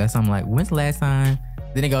video. That's why I'm like, when's the last time?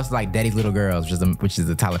 Then it goes to like Daddy's Little Girls, which is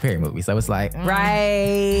a Tyler Perry movie. So it's like,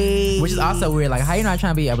 right. Which is also weird. Like, how you not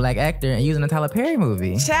trying to be a Black actor and using a Tyler Perry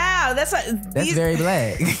movie? Child, that's very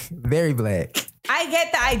Black. Very Black. I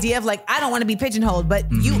get the idea of like, I don't want to be pigeonholed, but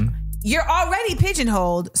you're already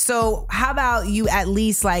pigeonholed. So how about you at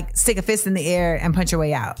least like stick a fist in the air and punch your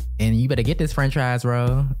way out? And you better get this franchise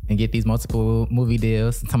role and get these multiple movie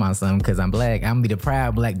deals. Come on, son, because I'm Black. I'm gonna be the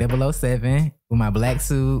proud Black 007 with my black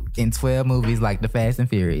suit in 12 movies like The Fast and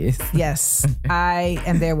Furious. Yes, I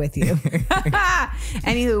am there with you.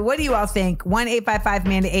 Anywho, what do you all think?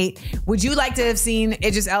 1-855-MANDA-8. Would you like to have seen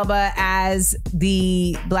Idris Elba as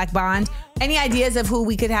the Black Bond? Any ideas of who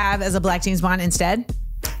we could have as a Black James Bond instead?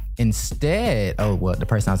 The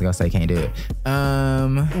person I was gonna say can't do it.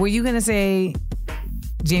 Were you gonna say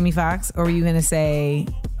Jamie Foxx, or were you gonna say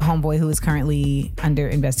homeboy who is currently under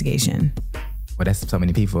investigation? Well, that's so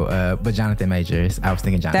many people. But Jonathan Majors. I was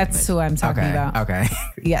thinking Jonathan That's Majors. who I'm talking about. Okay.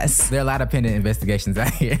 Yes. There are a lot of pending investigations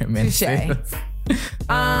out here. Touché.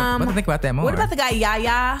 What do you think about that more? What about the guy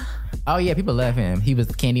Yaya? Oh yeah, people love him. He was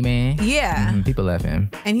Candyman. Yeah. Mm-hmm, people love him.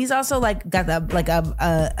 And he's also like got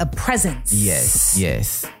a presence.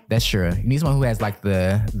 Yes. That's true. You need someone who has like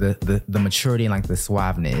the maturity and like the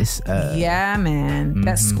suaveness. Yeah, man.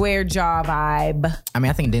 That square jaw vibe. I mean,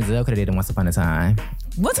 I think Denzel could have did it Once Upon a Time.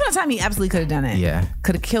 Once upon a time, he absolutely could have done it. Yeah.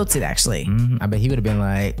 Could have killed it, actually. Mm-hmm. I bet he would have been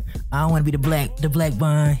like, I don't want to be the black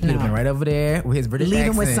Bond. He would have been right over there with his British accent.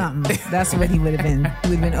 Leaving with something. That's what he would have been. He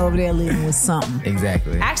would have been over there leaving with something.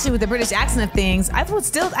 Exactly. Actually, with the British accent of things, I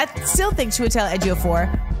still think Chiwetel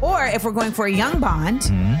Ejiofor, or if we're going for a young Bond,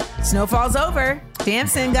 Snowfall's over.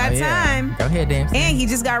 Damson got time. Go ahead, Damson. And he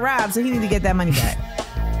just got robbed, so he need to get that money back.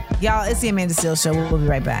 Y'all, it's the Amanda Seales Show. We'll be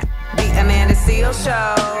right back. The Amanda Seales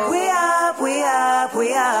Show. We up.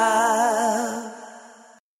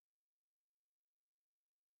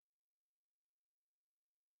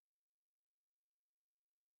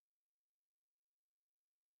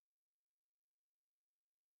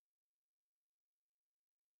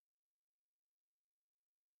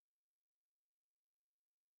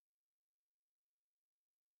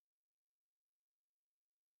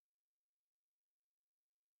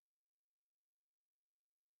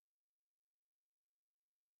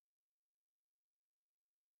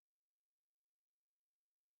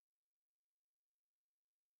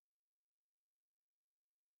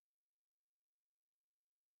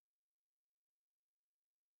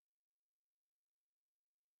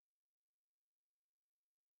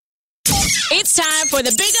 It's time for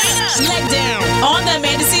the Big Up Letdown on the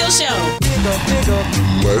Amanda Seales Show.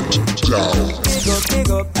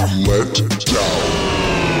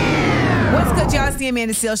 What's good, y'all? It's the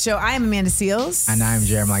Amanda Seales Show. I am Amanda Seales. And I'm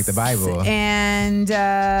Jeremy like the Bible. And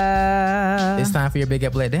it's time for your Big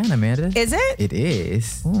Up Letdown, Amanda. Is it? It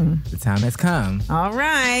is. The time has come. All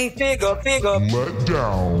right. Big up,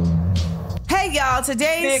 Letdown. Hey, y'all.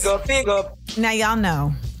 Today's... big up. Now, y'all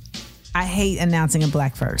know I hate announcing a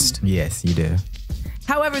black first. Yes, you do.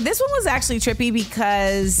 However, this one was actually trippy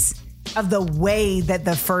because of the way that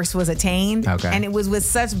the first was attained. Okay. And it was with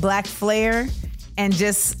such black flair and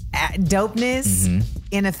just dopeness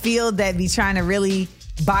in a field that be trying to really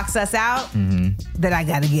box us out that I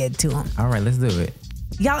got to get to them. All right, let's do it.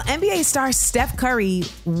 Y'all, NBA star Steph Curry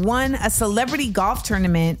won a celebrity golf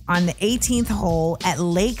tournament on the 18th hole at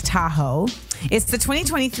Lake Tahoe. It's the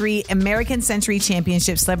 2023 American Century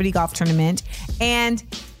Championship Celebrity Golf Tournament, and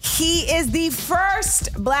he is the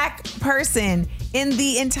first black person in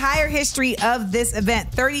the entire history of this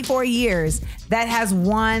event, 34 years, that has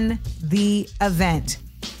won the event.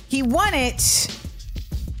 He won it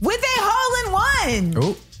with a hole-in-one.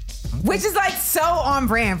 Oh. Which is like so on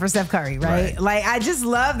brand for Steph Curry, right? Like, I just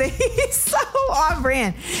love that he's so on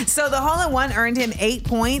brand. So the hole-in-one earned him 8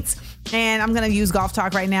 points. And I'm going to use golf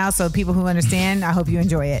talk right now. So people who understand, I hope you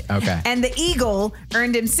enjoy it. Okay. And the eagle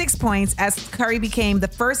earned him 6 points as Curry became the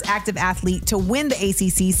first active athlete to win the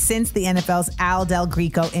ACC since the NFL's Al Del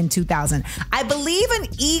Greco in 2000. I believe an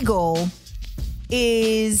eagle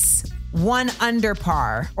is 1 under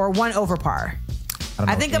par or 1 over par.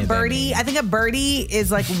 I think a birdie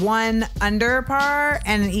is like 1 under par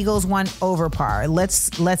and an eagle's 1 over par. Let's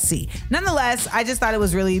see. Nonetheless, I just thought it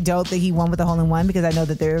was really dope that he won with a hole-in-one because I know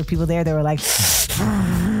that there were people there that were like, this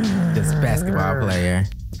basketball player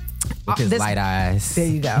with his light eyes. There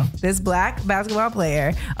you go. This black basketball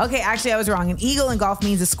player. Okay, actually I was wrong. An eagle in golf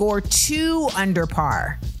means to score 2 under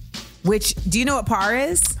par, which, do you know what par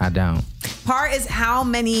is? I don't. Par is how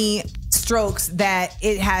many strokes that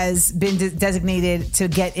it has been designated to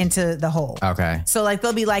get into the hole. Okay. So like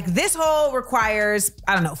they'll be like, this hole requires,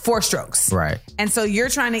 4 strokes. Right. And so you're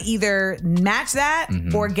trying to either match that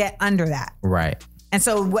or get under that. Right. And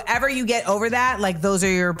so whatever you get over that, like those are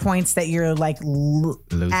your points that you're like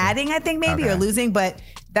adding, I think maybe, or losing, but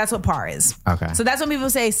that's what par is. Okay. So that's when people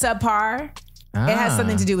say subpar. It has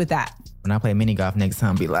something to do with that. When I play mini golf next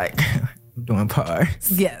time, be like, I'm doing par.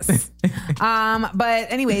 Yes.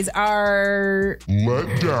 But anyways, our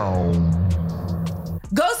Letdown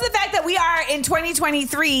goes to the fact that we are in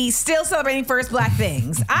 2023 still celebrating first black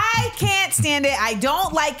things. I can't stand it. I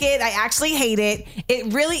don't like it. I actually hate it.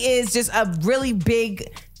 It really is just a really big,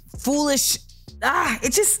 foolish,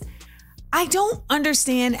 I don't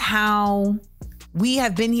understand how we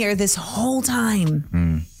have been here this whole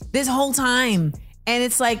time. This whole time. And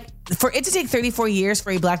it's like, for it to take 34 years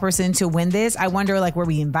for a black person to win this, I wonder, like, were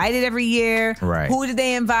we invited every year? Right. Who did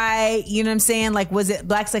they invite? You know what I'm saying? Like, was it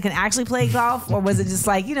blacks that can actually play golf? Or was it just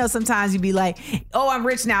like, sometimes you'd be like, oh, I'm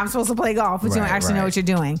rich now, I'm supposed to play golf, but you don't actually know what you're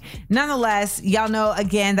doing. Nonetheless, y'all know,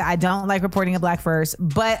 again, that I don't like reporting a black first,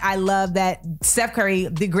 but I love that Steph Curry,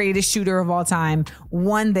 the greatest shooter of all time,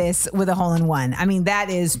 won this with a hole-in-one. I mean,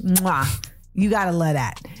 that is, mwah. You gotta love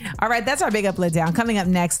that. All right, that's our Big Up Letdown. Coming up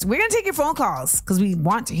next, we're gonna take your phone calls because we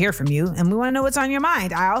want to hear from you and we want to know what's on your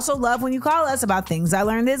mind. I also love when you call us about things I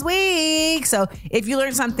learned this week. So if you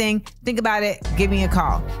learned something, think about it, give me a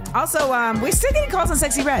call. Also, we're still getting calls on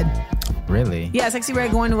Sexy Red. Really? Yeah, Sexy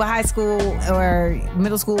Red going to a high school or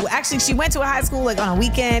middle school. Actually, she went to a high school like on a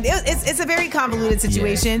weekend. It's a very convoluted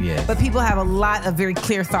situation, yes. But people have a lot of very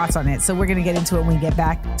clear thoughts on it. So we're going to get into it when we get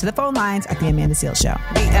back to the phone lines at the Amanda Seales Show.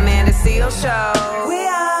 The Amanda Seales Show. We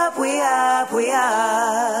up, we up, we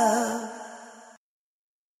up.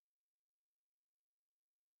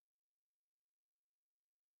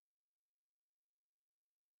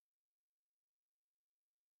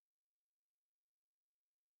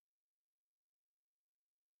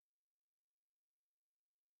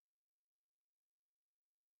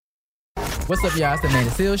 What's up, y'all? It's the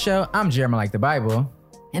Amanda Seales Show. I'm Jeremy like the Bible.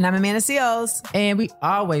 And I'm Amanda Seales. And we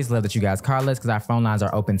always love that you guys call us because our phone lines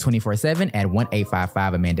are open 24/7 at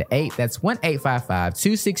 1-855-AMANDA-8. That's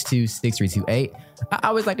 1-855-262-6328. I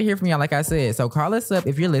always like to hear from y'all, like I said. So call us up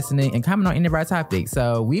if you're listening and comment on any of our topics.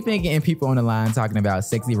 So we've been getting people on the line talking about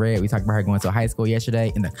Sexy Red. We talked about her going to high school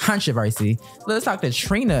yesterday and the controversy. So let's talk to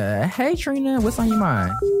Trina. Hey, Trina, what's on your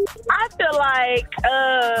mind? I feel like,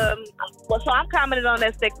 so I'm commenting on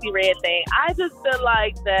that Sexy Red thing. I just feel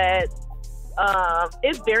like that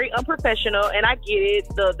it's very unprofessional, and I get it,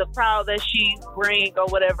 the crowd that she bring or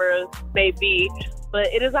whatever may be. but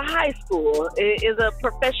it is a high school. It is a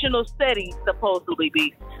professional setting, supposedly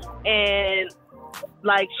be. And,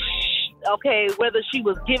 like, okay, whether she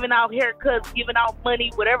was giving out haircuts, giving out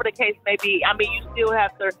money, whatever the case may be, I mean, you still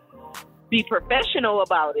have to be professional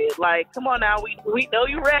about it. Like, come on now, we know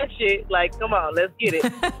you ratchet. Like, come on, let's get it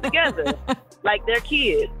together. Like, they're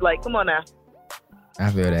kids. Like, come on now. I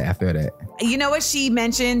feel that. You know what she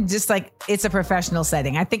mentioned? Just like, it's a professional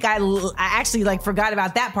setting. I think I actually like forgot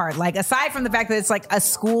about that part. Like, aside from the fact that it's like a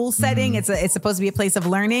school setting, it's supposed to be a place of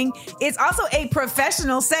learning. It's also a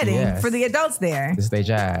professional setting for the adults there. This is their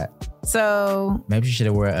job. So maybe she should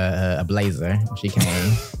have wore a blazer when she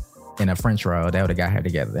came in a French roll. That would have got her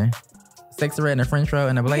together. Sexy Red in a French roll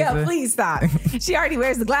and a blazer. Yeah, please stop. She already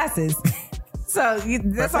wears the glasses. So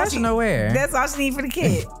that's all she needs for the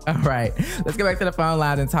kid. All right. Let's get back to the phone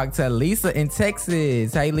lines and talk to Lisa in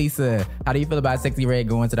Texas. Hey, Lisa. How do you feel about Sexy Red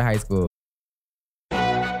going to the high school?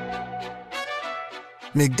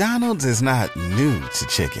 McDonald's is not new to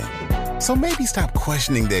chicken. So maybe stop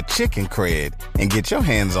questioning their chicken cred and get your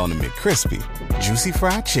hands on the McCrispy. Juicy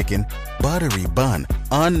fried chicken, buttery bun,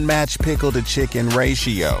 unmatched pickle to chicken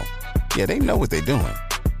ratio. Yeah, they know what they're doing.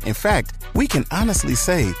 In fact, we can honestly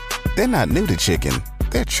say they're not new to chicken.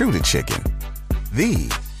 They're true to chicken. The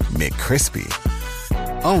McCrispy.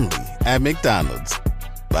 Only at McDonald's.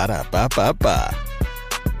 Ba-da-ba-ba-ba.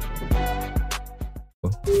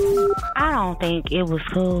 I don't think it was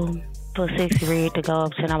cool for Sexy Red to go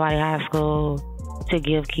up to nobody's high school to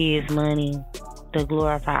give kids money to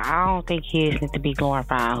glorify. I don't think kids need to be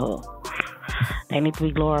glorifying her. They need to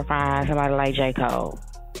be glorifying somebody like J. Cole.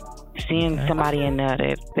 Seeing somebody in there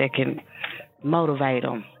that can motivate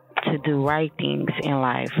them to do right things in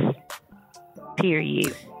life.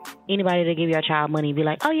 Period. Anybody that give your child money be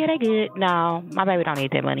like, oh yeah, they good. No, my baby don't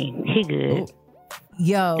need that money. He good.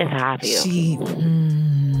 Yo, that's how I feel.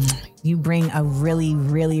 You bring a really,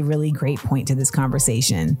 really, really great point to this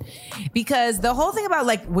conversation, because the whole thing about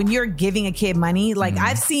like when you're giving a kid money, like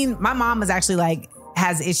I've seen, my mom was actually like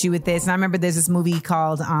has issue with this, and I remember there's this movie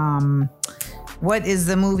called what is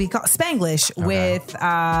the movie called? Spanglish with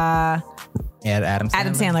Adam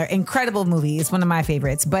Sandler. Incredible movie. It's one of my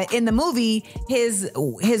favorites. But in the movie, his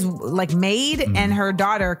like maid and her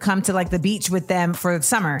daughter come to like the beach with them for the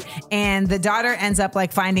summer. And the daughter ends up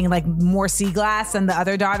like finding like more sea glass than the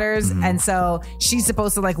other daughters. And so she's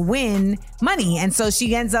supposed to like win money. And so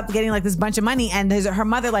she ends up getting like this bunch of money. And her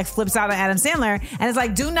mother like flips out on Adam Sandler and is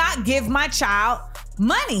like, do not give my child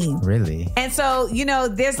money. Really? And so, you know,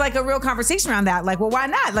 there's like a real conversation around that. Like, well, why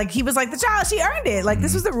not? Like, he was like, the child, she earned it. Like,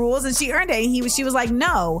 this was the rules and she earned it. And she was like,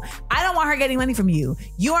 no, I don't want her getting money from you.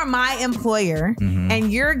 You are my employer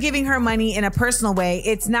and you're giving her money in a personal way.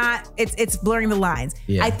 It's not, it's blurring the lines.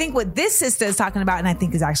 Yeah. I think what this sister is talking about, and I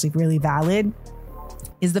think is actually really valid,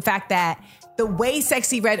 is the fact that the way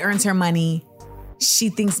Sexy Red earns her money, she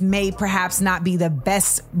thinks may perhaps not be the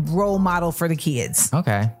best role model for the kids.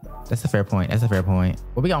 Okay. That's a fair point. Well,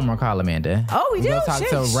 we got one more call, Amanda. Oh, we do? We'll talk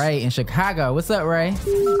to Ray in Chicago. What's up, Ray?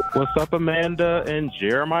 What's up, Amanda and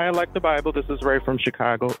Jeremiah Like the Bible? This is Ray from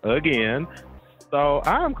Chicago again. So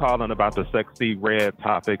I'm calling about the Sexy Red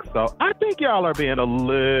topic. So I think y'all are being a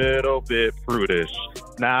little bit prudish.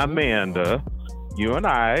 Now, Amanda, you and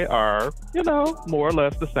I are, you know, more or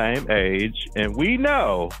less the same age. And we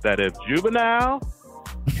know that if Juvenile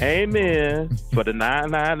came in for the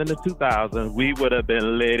 99 and the 2000, we would have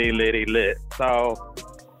been litty lit. So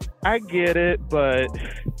I get it, but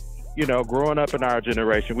you know, growing up in our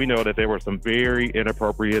generation, we know that there were some very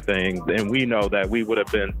inappropriate things, and we know that we would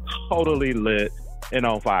have been totally lit and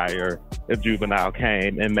on fire if Juvenile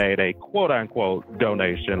came and made a quote-unquote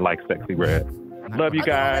donation like Sexy Red. Love you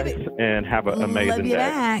guys, and have an amazing day.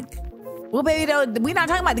 Back. Well, baby, we're not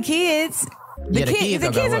talking about the kids. The kids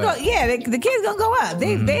gonna go up.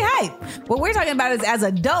 They hype. What we're talking about is as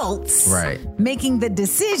adults, right, making the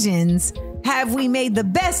decisions. Have we made the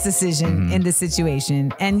best decision in this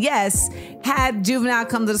situation? And yes, had Juvenile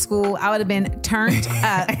come to the school, I would have been turned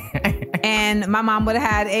up and my mom would have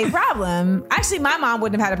had a problem. Actually, my mom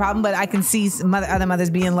wouldn't have had a problem, but I can see some other mothers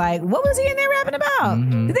being like, what was he in there rapping about?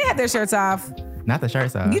 Did they have their shirts off? Not the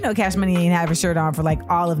shirts off. You know, Cash Money ain't have a shirt on for like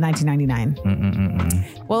all of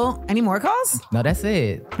 1999. Well, any more calls? No, that's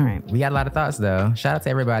it. All right. We got a lot of thoughts though. Shout out to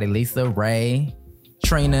everybody. Lisa, Ray,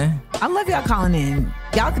 Trina. I love y'all calling in.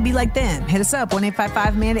 Y'all could be like them. Hit us up,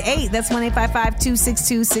 1-855-MANDA-8. That's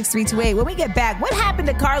 1-855-262-6328. When we get back, what happened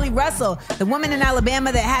to Carly Russell, the woman in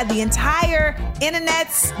Alabama that had the entire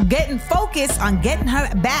internet's getting focused on getting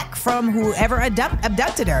her back from whoever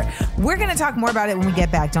abducted her? We're going to talk more about it when we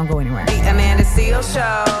get back. Don't go anywhere. The Amanda Seales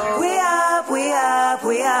Show. We up.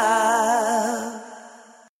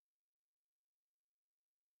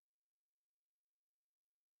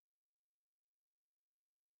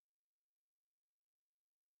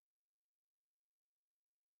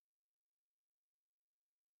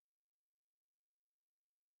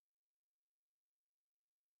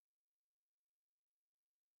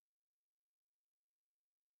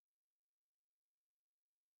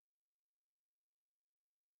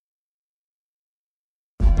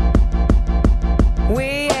 We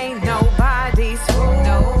ain't nobody's fool.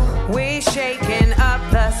 No. We shaking up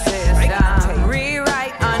the system.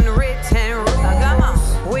 Rewrite unwritten rules. Come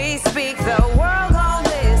on. We speak, the world gon'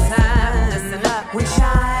 listen. Listen up. We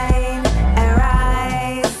shine and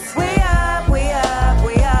rise. We up, we up,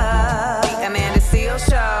 we up. The Amanda Seales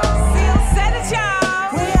Show. Seales said it,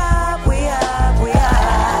 y'all. We up, we up, we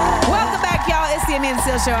up. Welcome back, y'all. It's the Amanda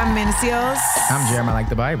Seales Show. I'm Amanda Seales. I'm Jeremiah Like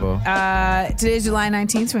the Bible. Today's July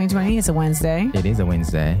 19th, 2020. It's a Wednesday. It is a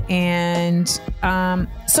Wednesday. And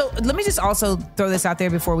so let me just also throw this out there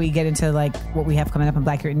before we get into like what we have coming up on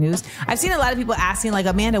Black Written News. I've seen a lot of people asking like,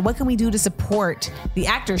 Amanda, what can we do to support the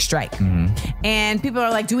actors strike? Mm-hmm. And people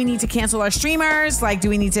are like, do we need to cancel our streamers? Like,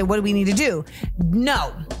 what do we need to do?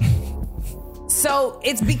 No. So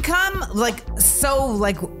it's become so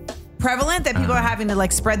prevalent that people are having to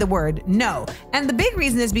like spread the word. No. And the big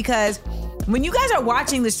reason is because when you guys are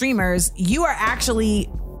watching the streamers, you are actually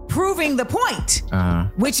proving the point,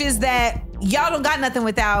 which is that y'all don't got nothing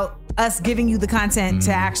without us giving you the content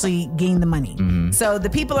to actually gain the money. So the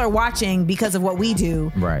people are watching because of what we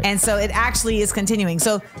do. Right. And so it actually is continuing.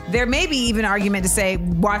 So there may be even an argument to say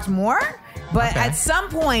watch more, but at some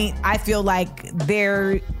point I feel like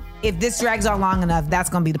if this drags on long enough, that's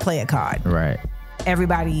going to be the play it card. Right.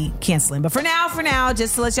 Everybody canceling. But for now,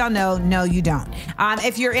 just to let y'all know, no, you don't.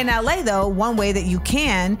 If you're in LA, though, one way that you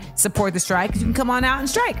can support the strike is you can come on out and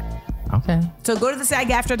strike. Okay. So go to the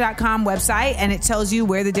SAGAFTRA.com website and it tells you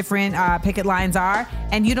where the different picket lines are.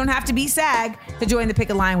 And you don't have to be SAG to join the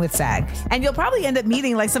picket line with SAG. And you'll probably end up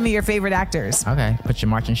meeting like some of your favorite actors. Okay. Put your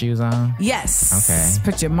marching shoes on. Yes. Okay.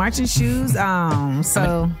 Put your marching shoes on.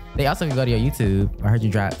 So they also can go to your YouTube. I heard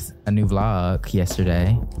you dropped a new vlog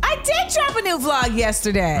yesterday. I did drop a new vlog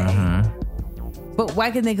yesterday. But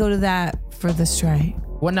why can they go to that for the strike?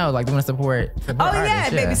 Well, no, like they want to support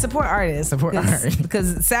artists, baby, support artists. Support artists.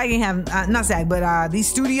 Because SAG ain't have, not SAG, but these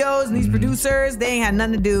studios and these producers, they ain't had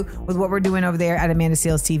nothing to do with what we're doing over there at Amanda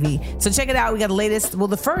Seales TV. So check it out. We got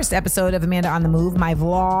the first episode of Amanda on the Move, my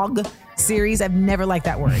vlog series. I've never liked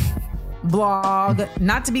that word. Blog,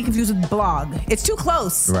 not to be confused with blog. It's too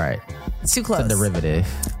close. Right. It's too close. It's a derivative.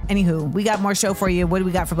 Anywho, we got more show for you. What do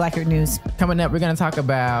we got for Black Written News? Coming up, we're going to talk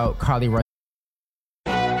about Carly Rae.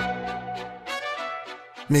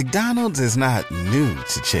 McDonald's is not new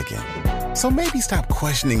to chicken. So maybe stop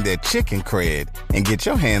questioning their chicken cred and get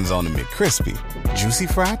your hands on the McCrispy. Juicy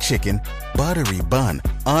fried chicken, buttery bun,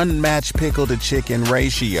 unmatched pickle to chicken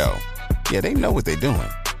ratio. Yeah, they know what they're doing.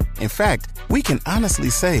 In fact, we can honestly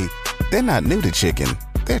say they're not new to chicken.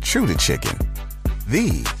 They're true to chicken.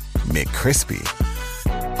 The McCrispy.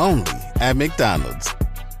 Only at McDonald's.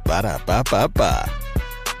 Ba-da-ba-ba-ba.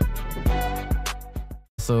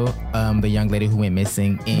 The young lady who went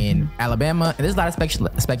missing in Alabama. And there's a lot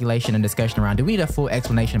of speculation and discussion around, do we need a full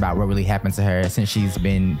explanation about what really happened to her since she's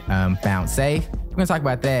been found safe? We're going to talk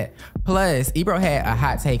about that. Plus, Ebro had a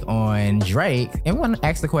hot take on Drake. And we want to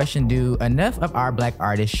ask the question, do enough of our black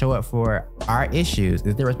artists show up for our issues?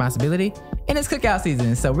 Is their responsibility? And it's cookout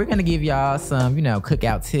season. So we're going to give y'all some,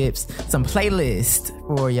 cookout tips, some playlists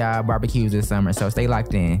for y'all barbecues this summer. So stay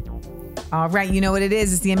locked in. All right, you know what it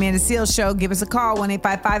is. It's the Amanda Seales Show. Give us a call,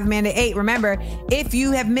 1-855-AMANDA-8. Remember, if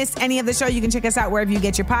you have missed any of the show, you can check us out wherever you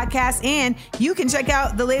get your podcasts. And you can check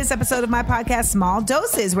out the latest episode of my podcast, Small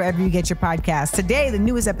Doses, wherever you get your podcasts. Today, the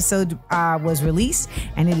newest episode was released,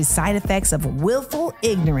 and it is Side Effects of Willful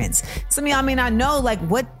Ignorance. Some of y'all may not know,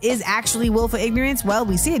 what is actually willful ignorance? Well,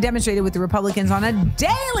 we see it demonstrated with the Republicans on a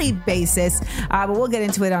daily basis, but we'll get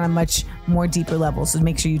into it on a much more deeper level. So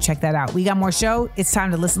make sure you check that out. We got more show. It's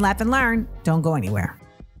time to listen, laugh, and learn. Don't go anywhere.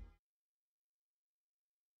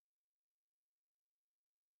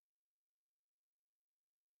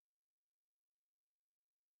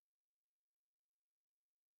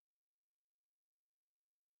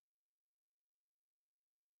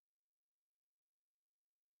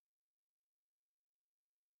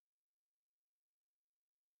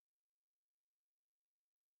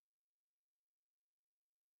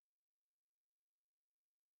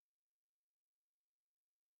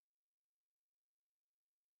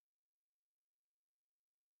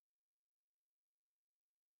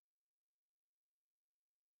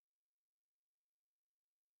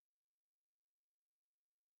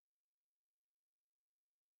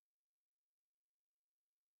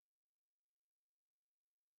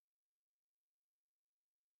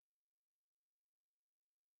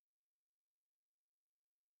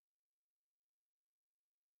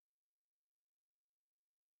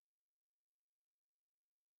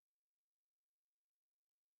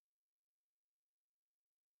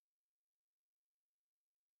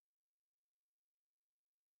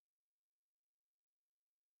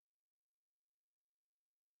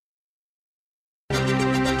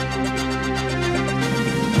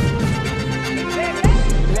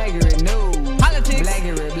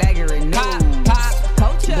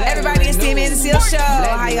 Amanda Seales Show.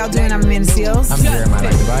 How y'all doing? I'm Amanda Seales. I'm Jeremiah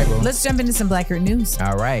Like the Bible. Let's jump into some Blackert news.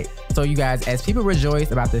 All right. So you guys, as people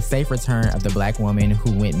rejoice about the safe return of the black woman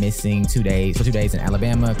who went missing 2 days in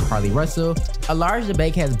Alabama, Carly Russell, a large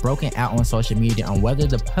debate has broken out on social media on whether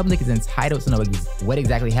the public is entitled to know what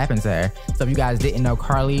exactly happened to her. So if you guys didn't know,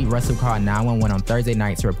 Carly Russell called 911 on Thursday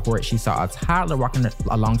night to report she saw a toddler walking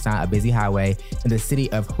alongside a busy highway in the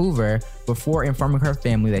city of Hoover before informing her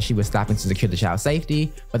family that she was stopping to secure the child's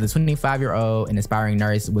safety. But the 25-year-old and aspiring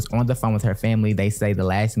nurse was on the phone with her family. They say the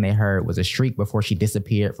last thing they heard was a shriek before she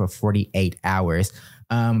disappeared for 48 hours.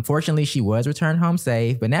 Fortunately, she was returned home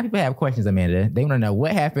safe. But now people have questions, Amanda. They want to know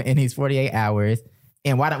what happened in these 48 hours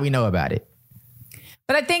and why don't we know about it?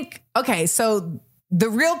 But I think, okay, so the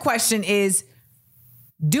real question is,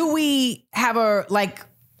 do we have a,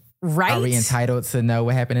 right? Are we entitled to know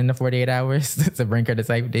what happened in the 48 hours to bring her to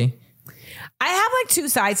safety? I have two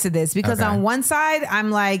sides to this because on one side,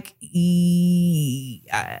 I'm like, yes.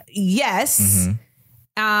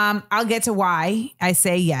 I'll get to why I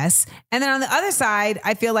say yes. And then on the other side,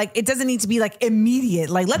 I feel like it doesn't need to be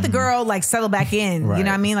immediate. Let the girl settle back in. Right. You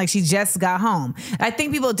know what I mean? She just got home. I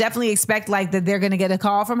think people definitely expect that they're going to get a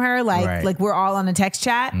call from her. Like we're all on a text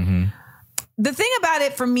chat. The thing about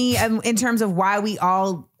it for me, in terms of why we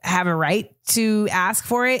all have a right to ask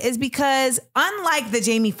for it, is because unlike the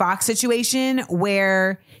Jamie Foxx situation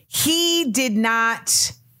where he did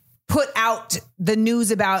not put out the news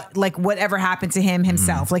about whatever happened to him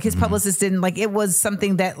himself, his publicist didn't, it was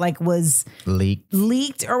something that was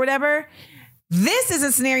leaked or whatever. This is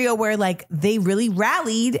a scenario where they really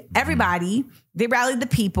rallied everybody. They rallied the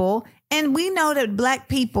people, and we know that black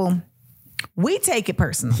people, we take it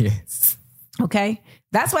personal. Yes. Okay.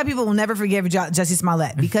 That's why people will never forgive Jussie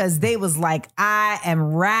Smollett, because they was I am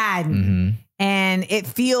riding. And it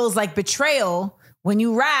feels like betrayal when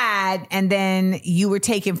you ride and then you were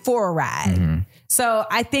taken for a ride. So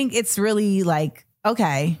I think it's really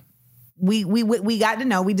okay, we got to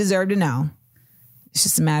know, we deserve to know. It's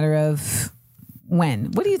just a matter of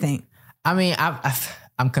when. What do you think? I mean,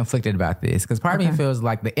 I'm conflicted about this because part of me feels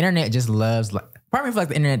like the internet just loves, part of me feels like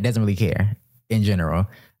the internet doesn't really care in general.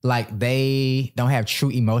 They don't have true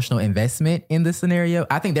emotional investment in this scenario.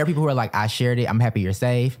 I think there are people who are I shared it, I'm happy you're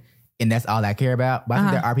safe, and that's all I care about. But I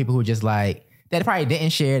think there are people who just that probably didn't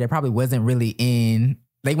share, that probably wasn't really in.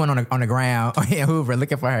 They went on the ground in Hoover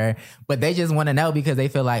looking for her, but they just want to know because they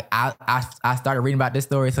feel I started reading about this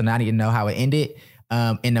story, so now I need to know how it ended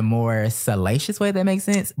in a more salacious way, if that makes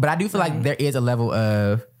sense. But I do feel like there is a level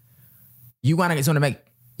of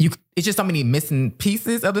it's just so many missing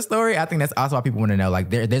pieces of the story. I think that's also why people want to know.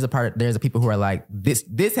 There's a people who are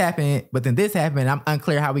this happened, but then this happened. I'm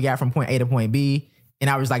unclear how we got from point A to point B. And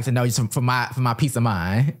I would just like to know, just for my peace of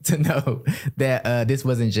mind, to know that this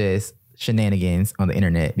wasn't just shenanigans on the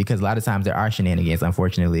internet, because a lot of times there are shenanigans,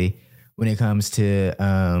 unfortunately, when it comes to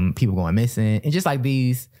people going missing and just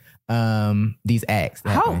these acts.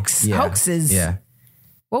 Hoaxes. Yeah.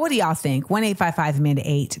 Well, what do y'all think?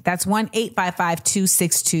 1-855-AMANDA-8. That's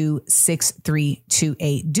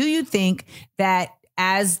 1-855-262-6328. Do you think that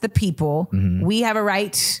as the people, we have a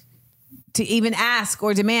right to even ask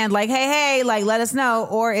or demand hey, let us know?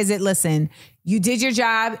 Or is it, listen, you did your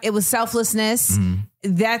job. It was selflessness.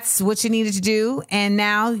 That's what you needed to do. And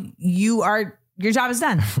now your job is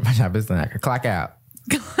done. My job is done. Clock out.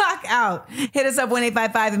 Clock out. Hit us up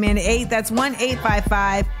 1-855-AMANDA-8. That's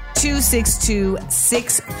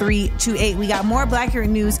 1-855-262-6328. We got more Blackert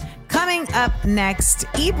news coming up next.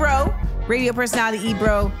 Ebro, radio personality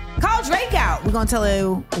Ebro, call Drake out. We're going to tell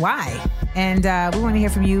you why. And we want to hear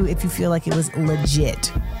from you if you feel like it was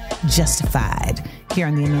legit, justified, here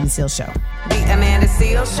on the Amanda Seales Show. The Amanda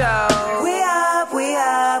Seales Show. We up, we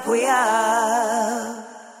up, we up.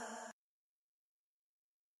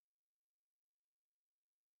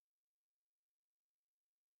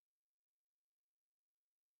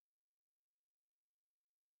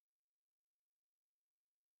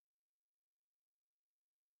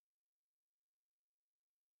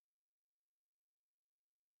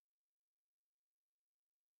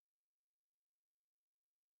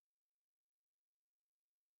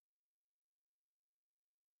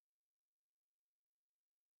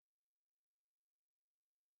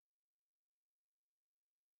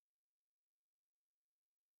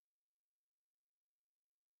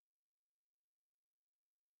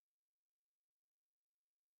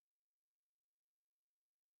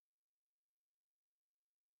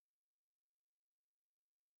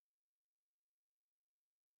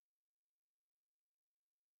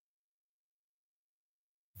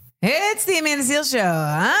 It's the Amanda Seales Show.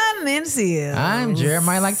 I'm Amanda Seales. I'm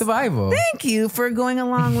Jeremiah Like the Bible. Thank you for going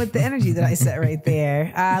along with the energy that I set right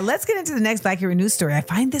there. Let's get into the next Black Hero News story. I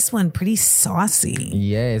find this one pretty saucy.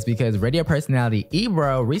 Yes, because radio personality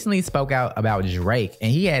Ebro recently spoke out about Drake,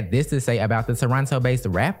 and he had this to say about the Toronto-based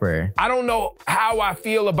rapper. I don't know how I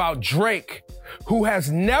feel about Drake, who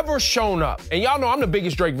has never shown up. And y'all know I'm the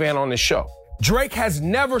biggest Drake fan on this show. Drake has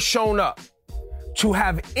never shown up to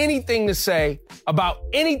have anything to say about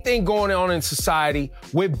anything going on in society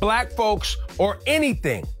with black folks or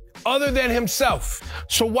anything other than himself.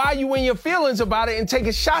 So why you in your feelings about it and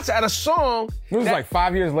taking shots at a song? It was like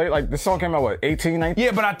 5 years late. Like the song came out, what, 18, 19?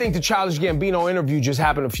 Yeah, but I think the Childish Gambino interview just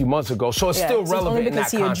happened a few months ago. So it's still relevant only in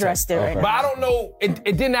that because he context. addressed it right now. But I don't know, it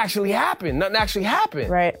didn't actually happen. Nothing actually happened.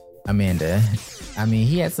 Right. Amanda, I mean,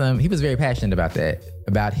 he was very passionate about that,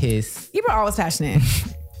 about his... Ebro always passionate.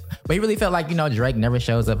 But he really felt like, Drake never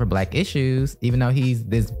shows up for black issues, even though he's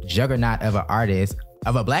this juggernaut of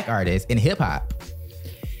a black artist in hip hop.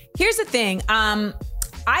 Here's the thing.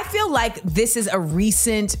 I feel like this is a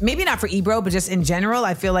recent, maybe not for Ebro, but just in general,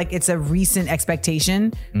 I feel like it's a recent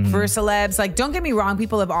expectation for celebs. Like, don't get me wrong,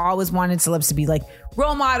 people have always wanted celebs to be like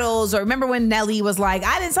role models. Or remember when Nelly was like,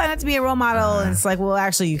 I didn't sign up to be a role model. And it's like, well,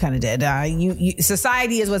 actually, you kind of did.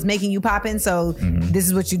 Society is what's making you poppin', so this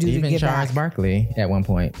is what you do Even to get Charles back. Barkley at one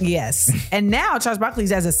point. Yes. And now Charles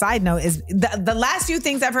Barkley's, as a side note, is the last few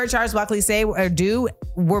things I've heard Charles Barkley say or do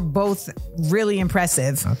were both really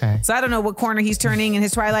impressive. Okay. So I don't know what corner he's turning in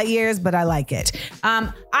his twilight years, but I like it.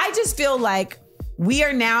 I just feel like we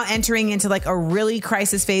are now entering into like a really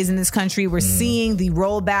crisis phase in this country. We're seeing the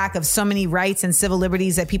rollback of so many rights and civil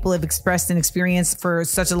liberties that people have expressed and experienced for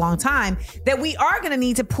such a long time that we are going to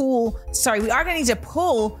need to pull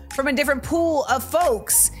from a different pool of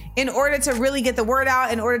folks in order to really get the word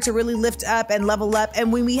out, in order to really lift up and level up.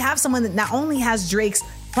 And when we have someone that not only has Drake's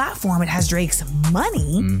platform, it has Drake's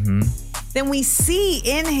money, then we see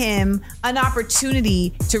in him an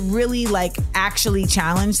opportunity to really like actually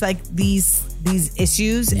challenge like these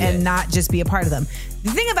issues and not just be a part of them.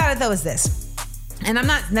 The thing about it though is this, and I'm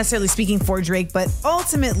not necessarily speaking for Drake, but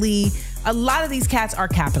ultimately a lot of these cats are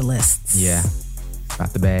capitalists. Yeah.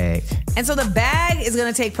 About the bag. And so the bag is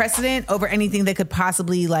going to take precedent over anything that could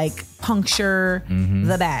possibly like puncture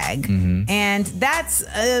the bag. And that's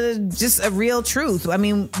just a real truth. I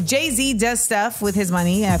mean, Jay-Z does stuff with his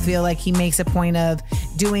money. I feel like he makes a point of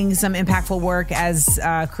doing some impactful work as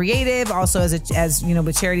creative, also as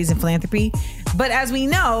with charities and philanthropy. But as we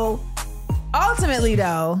know, ultimately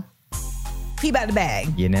though, he about the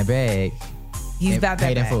bag. Getting that bag. He's about that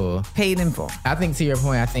paid in bag. full. Paid in full. I think to your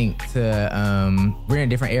point, we're in a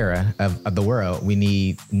different era of the world. We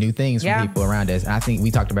need new things from people around us. And I think we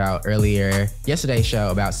talked about yesterday's show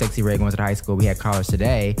about Sexy Red going to the high school. We had callers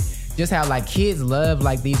today. Just how like kids love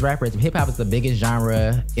like these rappers. Hip hop is the biggest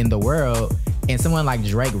genre in the world. And someone like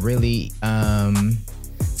Drake really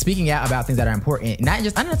speaking out about things that are important. Not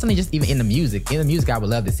necessarily just even in the music. In the music, I would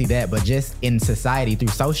love to see that. But just in society through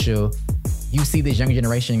social, you see this younger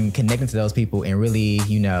generation connecting to those people and really,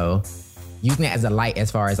 using it as a light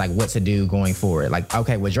as far as like what to do going forward. Like,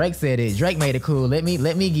 okay, well, Drake said it. Drake made it cool. Let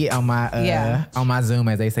me get on my Zoom,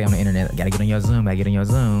 as they say on the internet. Gotta get on your Zoom. Gotta get on your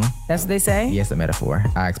Zoom. That's what they say? Yes, a metaphor.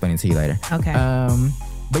 I'll explain it to you later. Okay.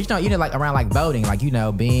 But like around like voting, like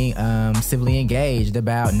being civilly engaged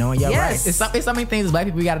about knowing your rights. It's so many things black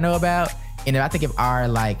people we got to know about. And I think if our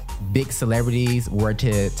like big celebrities were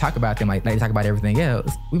to talk about them like they talk about everything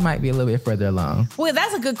else, we might be a little bit further along. Well,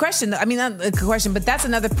 that's a good question. I mean, not a good question, but that's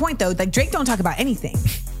another point though. Like Drake don't talk about anything.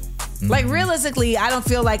 Like realistically, I don't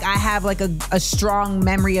feel like I have like a strong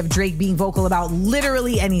memory of Drake being vocal about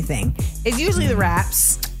literally anything. It's usually the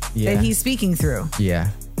raps that he's speaking through. Yeah,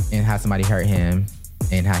 and how somebody hurt him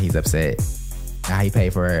and how he's upset. How he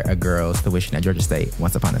paid for a girl's tuition at Georgia State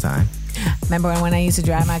once upon a time. Remember when I used to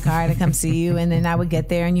drive my car to come see you and then I would get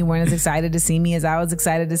there and you weren't as excited to see me as I was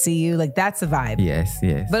excited to see you? Like that's the vibe. Yes.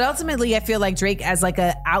 But ultimately I feel like Drake as like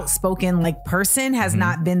a outspoken like person has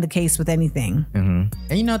not been the case with anything. And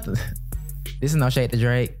this is no shade to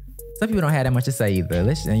Drake. Some people don't have that much to say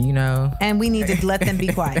either. And we need to let them be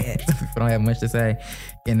quiet. People don't have much to say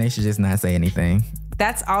and they should just not say anything.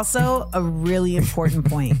 That's also a really important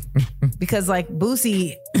point because like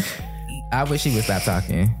Boosie, I wish he would stop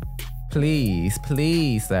talking. Please,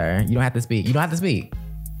 sir. You don't have to speak.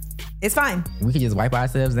 It's fine. We can just wipe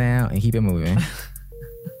ourselves down and keep it moving.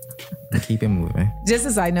 Just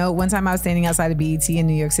as I know, one time I was standing outside of BET in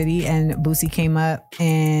New York City and Boosie came up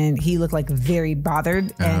and he looked like very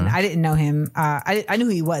bothered and I didn't know him. I knew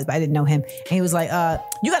who he was, but I didn't know him. And he was like,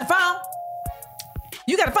 you got a phone?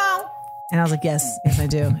 And I was like, yes, I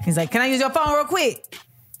do. He's like, can I use your phone real quick?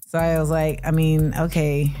 So I was like, I mean,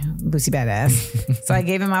 okay, Boosie badass. So I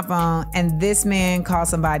gave him my phone, and this man called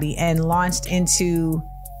somebody and launched into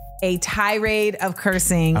a tirade of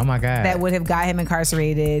cursing. Oh my God. That would have got him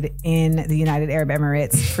incarcerated in the United Arab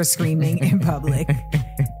Emirates for screaming in public.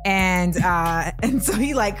 And so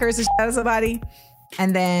he like cursed the shit out of somebody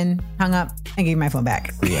and then hung up and gave my phone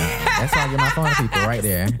back. Yeah, that's how I get my phone to people right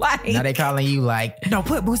there. Like, now they calling you like, no,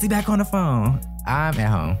 put Boosie back on the phone. I'm at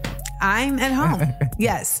home. I'm at home.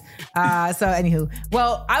 Yes. So anywho,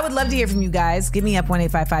 well, I would love to hear from you guys. Give me up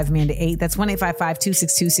 1-855-AMANDA-8. That's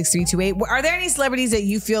 1-855-262-6328. Are there any celebrities that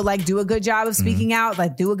you feel like do a good job of speaking out,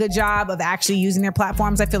 like do a good job of actually using their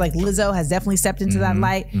platforms? I feel like Lizzo has definitely stepped into that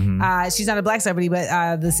light. She's not a black celebrity,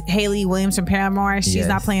 but this Hayley Williams from Paramore, she's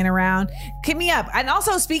not playing around. Hit me up. And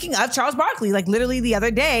also, speaking of Charles Barkley, like literally the other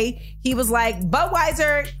day, he was like,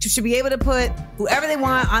 Budweiser should be able to put whoever they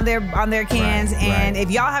want on their cans. And if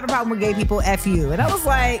y'all have a problem with gay people, F you. And I was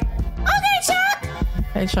like, okay, Chuck.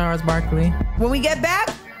 Hey, Charles Barkley. When we get back,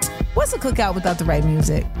 what's a cookout without the right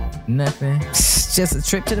music? Nothing. Just a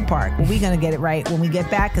trip to the park. Well, we're going to get it right when we get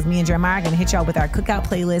back, because me and Jeremiah are going to hit y'all with our cookout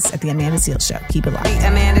playlist at the Amanda Seales Show. Keep it locked. The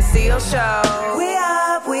Amanda Seales Show. We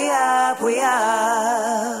up, we up, we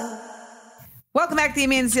up. Welcome back to the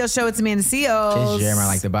Amanda Seales Show. It's Amanda Seales. It's Jeremiah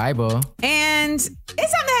Like the Bible. And it's time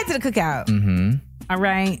to head to the cookout. All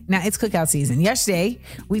right. Now it's cookout season. Yesterday,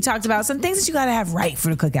 we talked about some things that you got to have right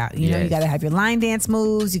for the cookout. You know, you got to have your line dance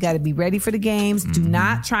moves. You got to be ready for the games. Do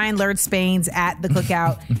not try and learn Spains at the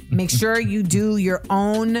cookout. Make sure you do your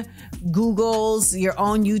own Googles, your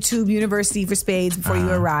own YouTube University for Spades before you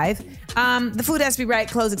arrive. The food has to be right,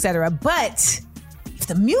 clothes, etc. But if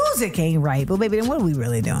the music ain't right, well, baby, then what are we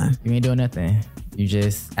really doing? You ain't doing nothing. You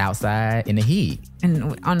just outside in the heat.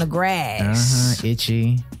 And on the grass.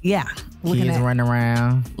 Itchy. Yeah. Kids running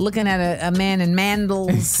around. Looking at a man in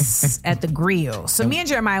mandals at the grill. So me and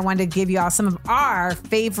Jeremiah wanted to give y'all some of our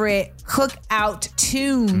favorite cookout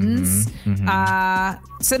tunes.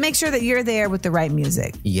 So make sure that you're there with the right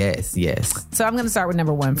music. Yes, yes. So I'm going to start with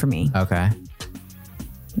number one for me. Okay.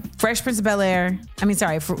 Fresh Prince of Bel-Air.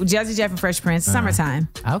 Jazzy Jeff and Fresh Prince, Summertime.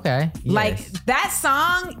 Okay. Yes. Like that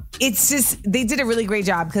song, it's just, they did a really great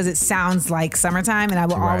job because it sounds like summertime, and I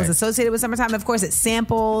will always associate it with summertime. Of course, it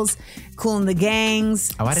samples Kool and the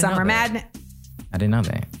Gang's Summer Madness. I didn't know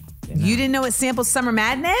that. You didn't know it samples Summer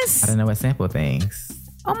Madness? I didn't know it sampled things.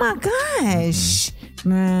 Oh my gosh.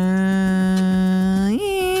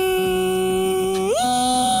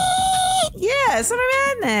 Yeah, Summer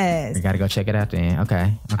Madness. You gotta go check it out then.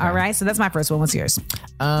 Okay. All right, so that's my first one. What's yours?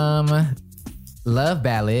 Love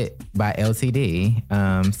Ballad by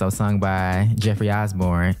LTD. So sung by Jeffrey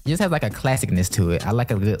Osborne. It just has like a classicness to it. I feel like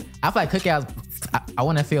cookouts, I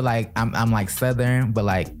want to feel like I'm like Southern, but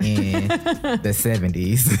like in the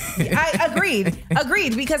 70s. I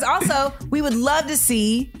agreed. Because also we would love to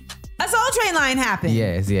see a Soul Train line happen.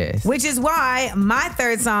 Yes. Which is why my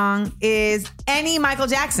third song is any Michael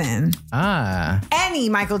Jackson. Any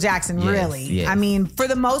Michael Jackson, really. Yes. I mean, for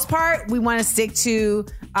the most part, we want to stick to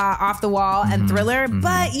Off the Wall and Thriller,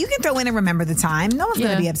 but you can throw in and Remember the Time. No one's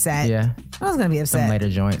going to be upset. Yeah. No one's going to be upset. Some later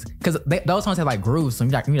joints. Because those songs have like grooves, so you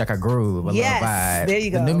need like a groove, a little vibe. There you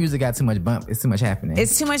go. The new music got too much bump. It's too much happening.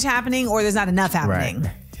 It's too much happening, or there's not enough happening.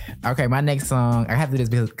 Right. Okay, my next song, I have to do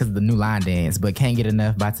this because of the new line dance, but Can't Get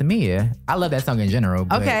Enough by Tamia. I love that song in general.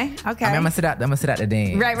 But Okay. I mean, I'm gonna sit out the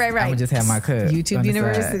dance. Right. I'm gonna just have my cup. YouTube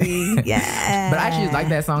University. Yeah. But I actually like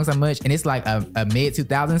that song so much, and it's like a mid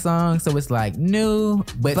 2000 song, so it's like new,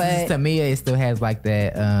 but Tamia, it still has like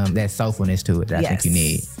that soulfulness to it that I think you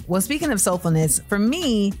need. Well, speaking of soulfulness, for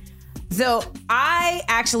me, so I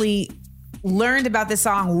actually learned about this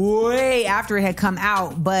song way after it had come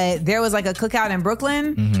out, but there was like a cookout in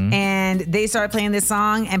Brooklyn and they started playing this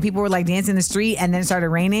song and people were like dancing in the street, and then it started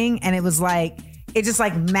raining, and it was like, it just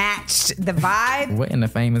like matched the vibe. What in the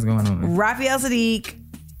fame is going on? Raphael Sadiq,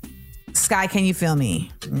 Sky, Can You Feel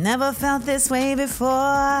Me? Never felt this way before,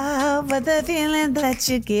 but the feeling that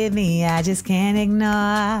you give me, I just can't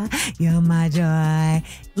ignore. You're my joy.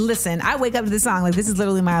 Listen, I wake up to this song like this is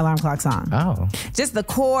literally my alarm clock song. Oh. Just the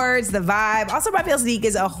chords, the vibe. Also, Raphael Sadiq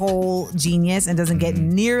is a whole genius and doesn't get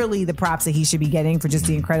nearly the props that he should be getting for just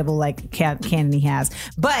the incredible like canon he has.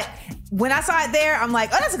 But when I saw it there, I'm like,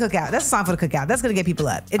 oh, that's a cookout. That's a song for the cookout. That's gonna get people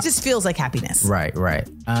up. It just feels like happiness. Right.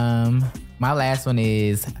 My last one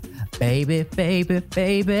is Baby, Baby,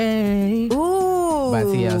 Baby. Ooh. by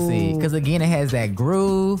TLC. Because again, it has that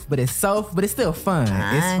groove, but it's still fun. It's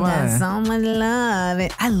I fun. got so much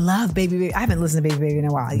love. I love Baby Baby. I haven't listened to Baby Baby in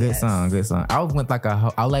a while. Good song. I went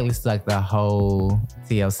I listened to like the whole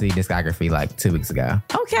TLC discography like 2 weeks ago.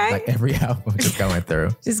 Okay. Like every album just going through.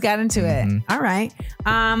 Just got into it. All right.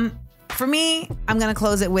 For me, I'm gonna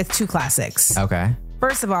close it with 2 classics. Okay.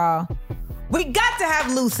 First of all, we got to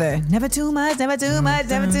have Luther. Never too much, never too much,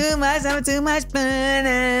 never too much, never too much.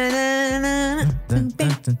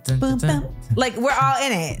 Like we're all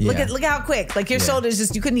in it. Yeah. Look how quick. Like your shoulders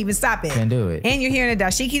just you couldn't even stop it. Can't do it. And you're hearing a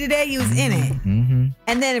dashiki today. You was in it. Mm-hmm.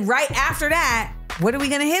 And then right after that, what are we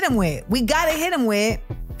gonna hit him with? We gotta hit him with.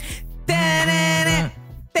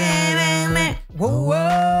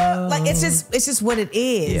 Whoa. Like it's just what it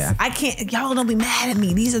is. Yeah. I can't, y'all don't be mad at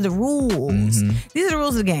me. These are the rules. These are the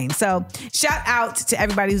rules of the game. So shout out to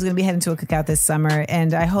everybody who's going to be heading to a cookout this summer.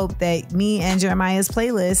 And I hope that me and Jeremiah's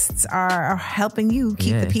playlists are helping you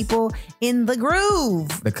keep the people in the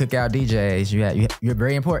groove. The cookout DJs, you're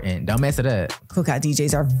very important. Don't mess it up. Cookout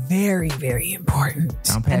DJs are very, very important.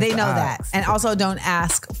 Don't pass and they the know ox. that. And also don't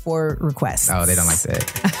ask for requests. Oh, they don't like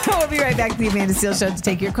that. We'll be right back to the Amanda Seales Show to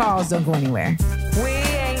take your calls. Don't go anywhere. We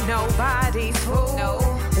ain't nobody's fool. No.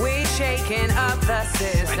 We shaking up the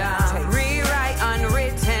system. Rewrite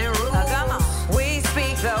unwritten rules. We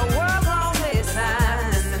speak, the world won't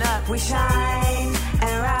listen. We shine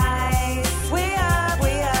and rise. We up,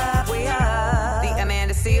 we up, we up. The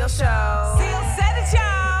Amanda Seales Show. Seales said it,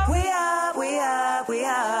 y'all. We up, we up, we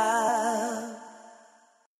up.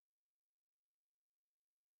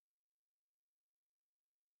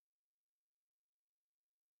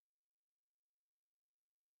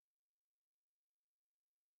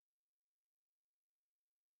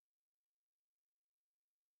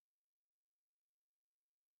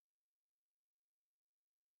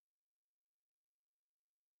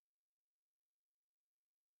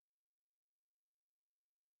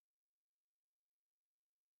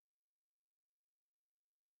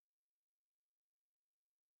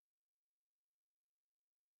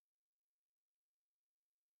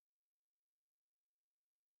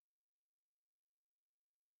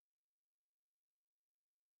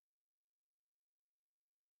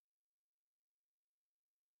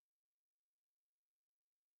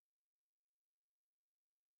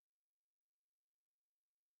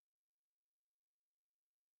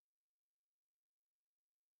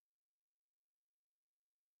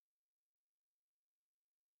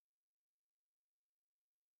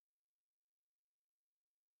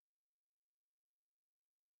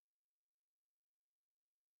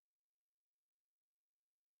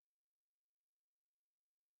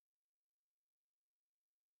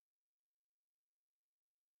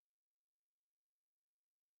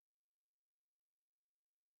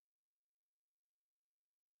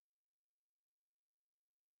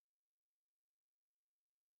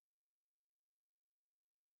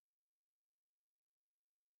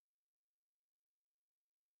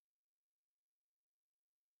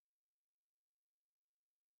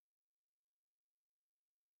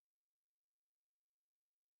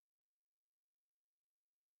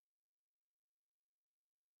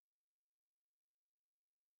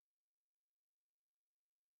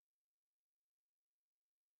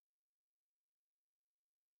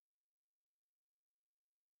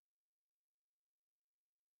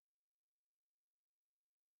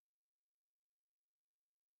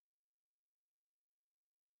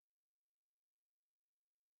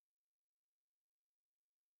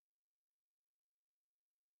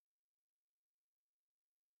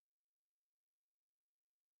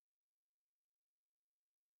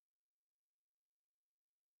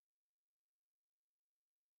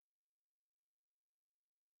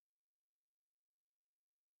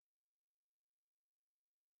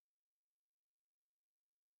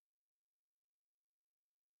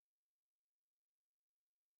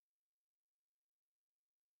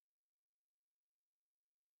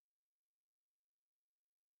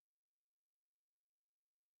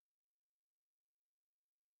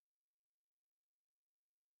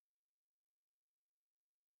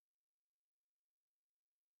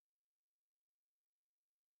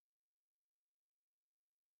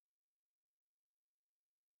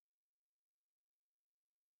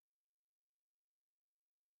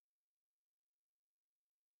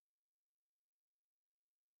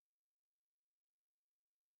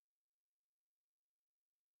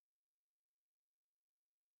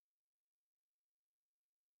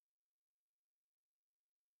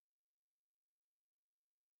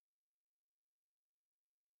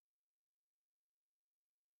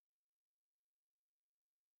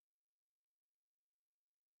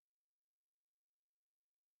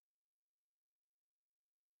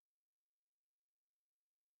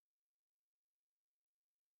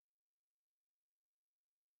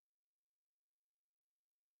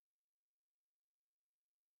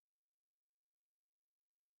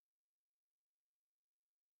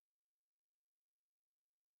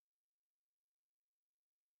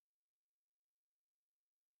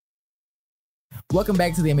 Welcome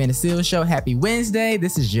back to the Amanda Seales Show. Happy Wednesday.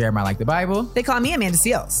 This is Jeremiah Like the Bible. They call me Amanda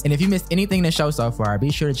Seales. And if you missed anything in the show so far,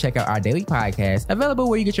 be sure to check out our daily podcast, available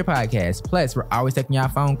where you get your podcasts. Plus, we're always taking y'all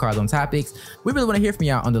phone calls on topics. We really want to hear from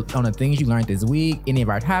y'all on the things you learned this week, any of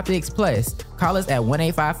our topics. Plus, call us at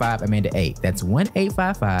 1-855-AMANDA-8. That's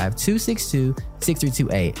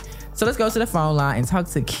 1-855-262-6328. So let's go to the phone line and talk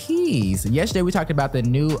to Keys. Yesterday, we talked about the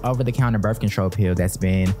new over-the-counter birth control pill that's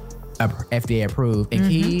been FDA approved, and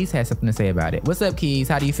Keys has something to say about it. What's up, Keys?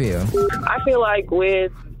 How do you feel? I feel like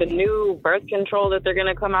with the new birth control that they're going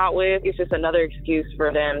to come out with, it's just another excuse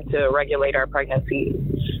for them to regulate our pregnancy.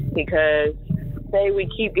 Because say we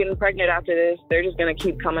keep getting pregnant after this, they're just going to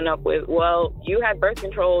keep coming up with, well, you had birth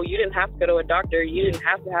control, you didn't have to go to a doctor, you didn't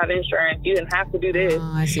have to have insurance, you didn't have to do this,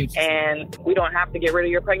 and we don't have to get rid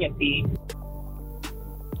of your pregnancy.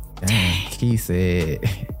 Dang, Keys said,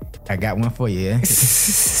 I got one for you.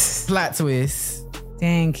 Plot twist.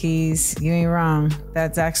 Dang, Keys, you ain't wrong.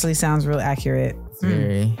 That actually sounds real accurate.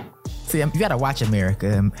 Very. See, you gotta watch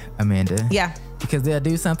America, Amanda. Yeah. Because they'll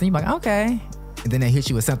do something, you're like, okay. And then they hit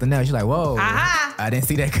you with something else. You're like, whoa. Aha. I didn't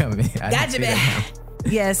see that coming. Gotcha, man.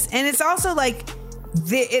 Yes. And it's also like,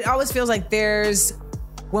 it always feels like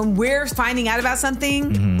when we're finding out about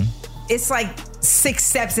something, it's like 6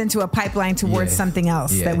 steps into a pipeline towards something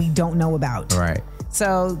else that we don't know about. Right.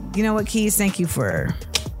 So, you know what, Keys? Thank you for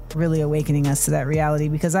really awakening us to that reality,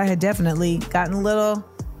 because I had definitely gotten a little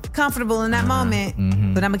comfortable in that moment,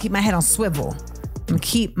 but I'm going to keep my head on swivel.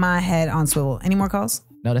 Any more calls?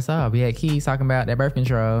 No, that's all. We had Keys talking about that birth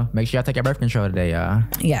control. Make sure y'all take your birth control today, y'all.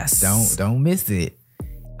 Yes. Don't miss it.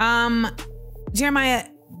 Jeremiah,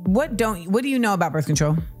 what do you know about birth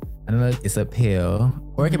control? I don't know, it's a pill,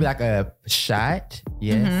 or it could be like a shot.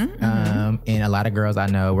 Yes. And a lot of girls I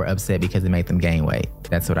know were upset because it made them gain weight.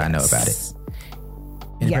 That's what I know about it.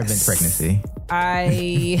 And it prevents pregnancy.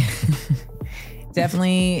 I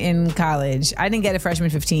definitely in college. I didn't get a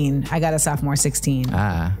freshman 15. I got a sophomore 16.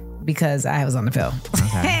 Because I was on the pill.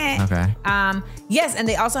 Okay. Yes, and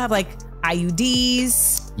they also have like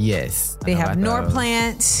IUDs. Yes. They have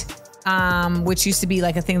Norplant. Which used to be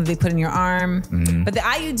like a thing that they put in your arm. But the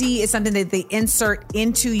IUD is something that they insert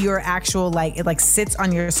into your actual, like, it like sits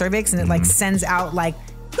on your cervix and it like sends out like,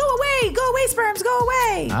 go away, sperms, go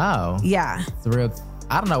away. Oh. Yeah. It's real.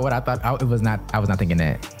 I don't know what I thought. I was not thinking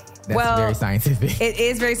that. That's very scientific. It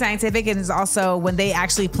is very scientific, and it's also when they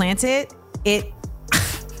actually plant it.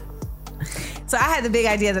 So I had the big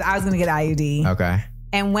idea that I was going to get IUD. Okay.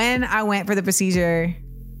 And when I went for the procedure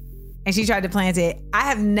and she tried to plant it, I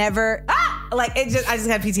have never, I just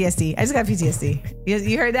got PTSD. I just got PTSD.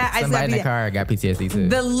 You heard that? Somebody in the car got PTSD too.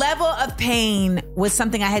 The level of pain was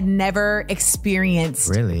something I had never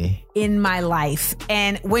experienced in my life.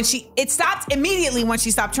 And when it stopped immediately when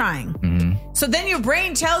she stopped trying. So then your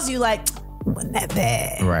brain tells you like, it wasn't that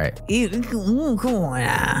bad. Right. Come on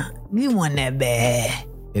now. You wasn't that bad.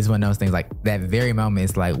 It's one of those things, like that very moment,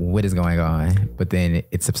 it's like, what is going on? But then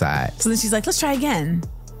it subsides. So then she's like, let's try again.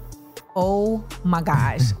 Oh my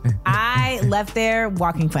gosh. I left there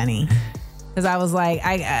walking funny. Because I was like,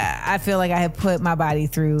 I feel like I had put my body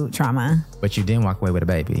through trauma. But you didn't walk away with a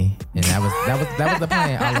baby. And that was the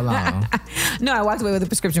plan all along. No, I walked away with a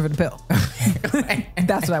prescription for the pill.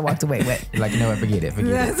 That's what I walked away with. Like, you know what, forget it.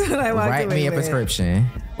 That's what I walked away with. Write me a prescription.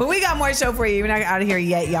 Well, we got more show for you. We're not out of here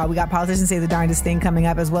yet, y'all. We got Politicians Say the Darndest Thing coming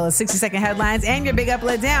up, as well as 60-second headlines and your Big Up,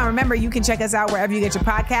 Let Down. Remember, you can check us out wherever you get your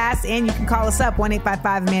podcasts, and you can call us up,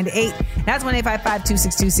 1-855-AMANDA-8. That's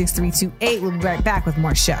 1-855-262-6328. We'll be right back with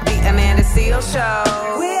more show. The Amanda Seales Show.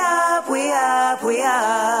 We up.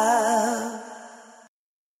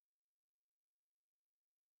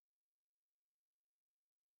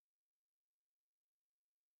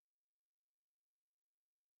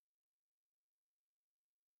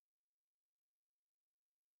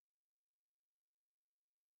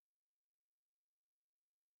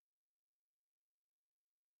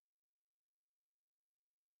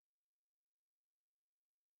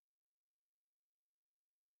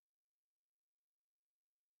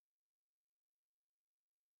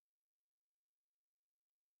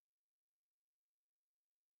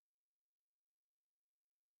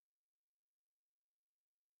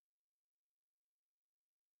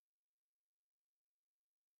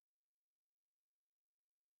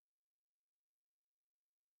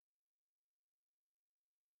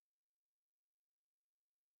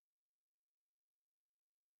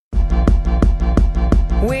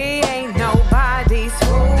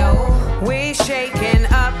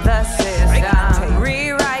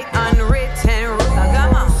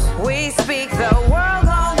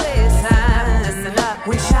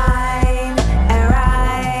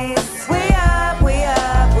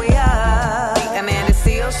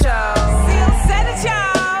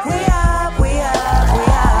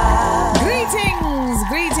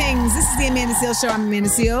 Seals Show. I'm Amanda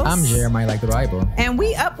Seals. I'm Jeremiah Like the Bible. And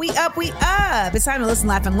we up. It's time to listen,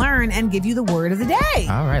 laugh, and learn and give you the word of the day.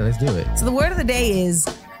 All right, let's do it. So the word of the day is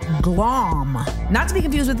glom. Not to be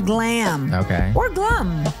confused with glam. Okay. Or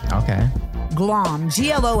glum. Okay. Glom.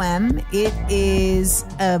 Glom. It is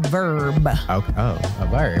a verb. Oh, a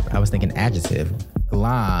verb. I was thinking adjective.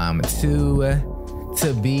 Glom.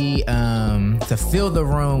 To be, to fill the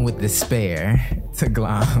room with despair. To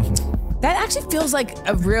glom. That actually feels like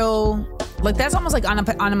a real, like that's almost like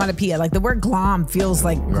onomatopoeia. Like the word glom feels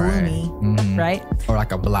like gloomy, right? Or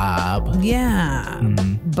like a blob. Yeah.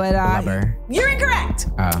 But Blubber. You're incorrect.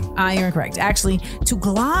 You're incorrect. Actually, to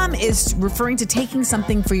glom is referring to taking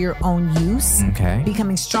something for your own use. Okay.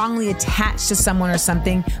 Becoming strongly attached to someone or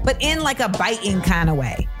something, but in like a biting kind of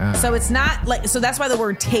way. So it's not like, so that's why the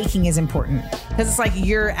word taking is important. Because it's like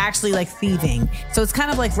you're actually like thieving. So it's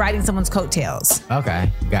kind of like riding someone's coattails.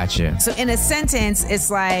 Okay. Gotcha. So in a sentence,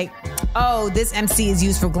 it's like, oh, this MC is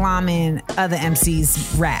used for glomming other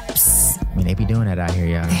MCs' raps. I mean, they be doing that out here,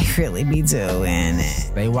 y'all. They really be doing it.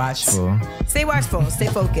 Stay watchful. Stay watchful. Stay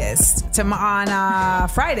focused. On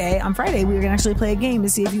Friday, we were going to actually play a game to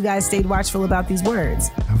see if you guys stayed watchful about these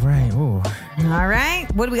words. All right. Ooh. All right.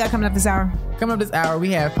 What do we got coming up this hour? Coming up this hour,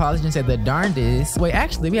 we have Politician Said the Darndest. Wait,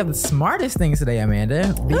 actually, we have the smartest things today,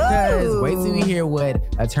 Amanda. Because wait till you hear what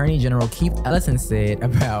Attorney General Keith Ellison said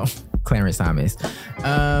about Clarence Thomas.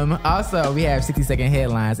 Also, we have 60-second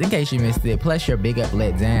headlines in case you missed it. Plus, your big up,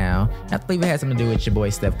 let down. I believe it has something to do with your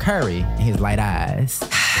boy Steph Curry and his light eyes.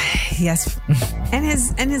 Yes,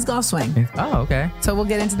 and his golf swing. Oh, okay. So we'll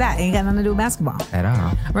get into that. Ain't got nothing to do with basketball At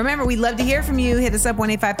all. Remember, we'd love to hear from you. Hit us up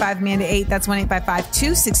 1-855-MANDA-8. That's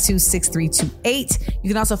 1-855-262-6328. You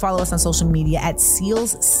can also follow us on social media at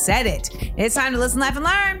Seals Said It. It's time to listen, laugh, and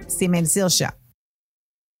learn. It's the Amanda Seals Show.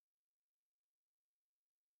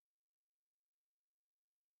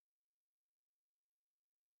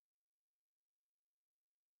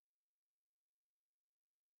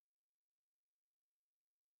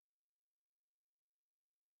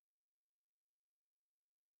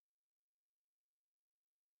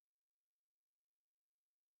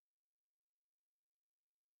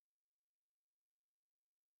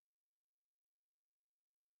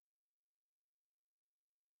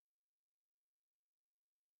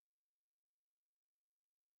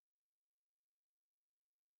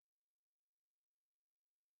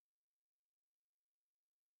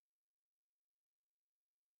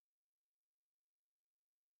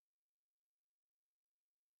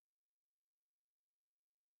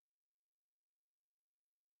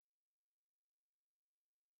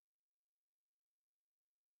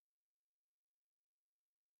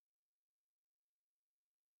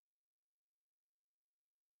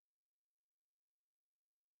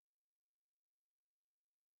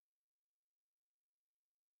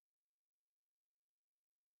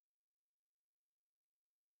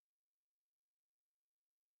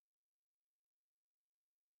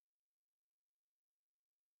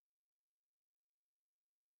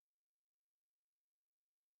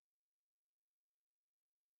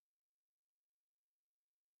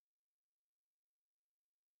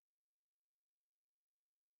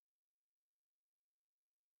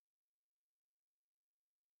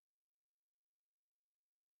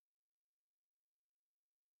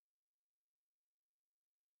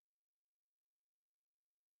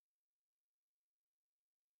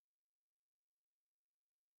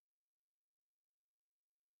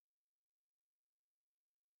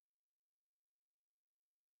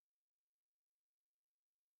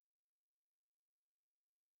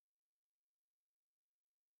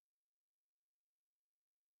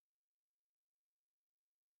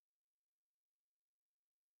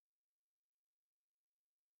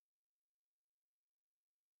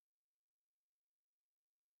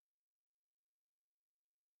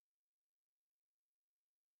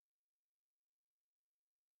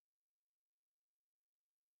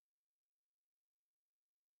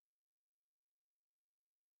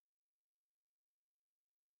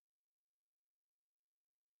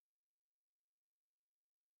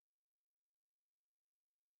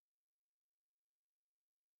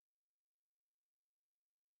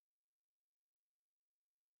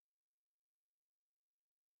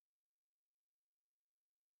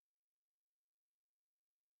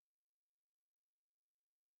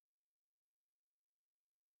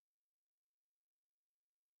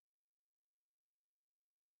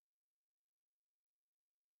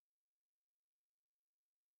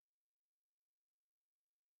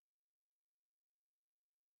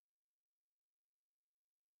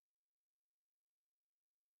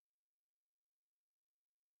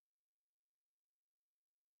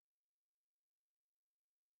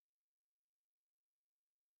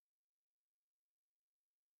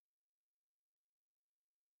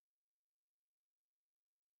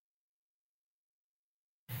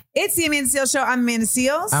 It's the Amanda Seales Show. I'm Amanda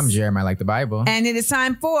Seales. I'm Jeremiah Like the Bible. And it is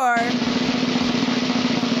time for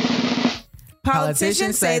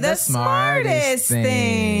Politicians Say the Smartest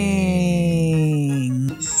Things.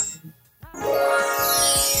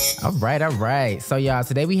 All right. So, y'all,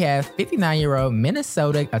 today we have 59-year-old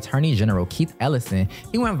Minnesota Attorney General Keith Ellison.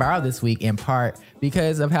 He went viral this week in part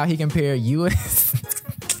because of how he compared U.S.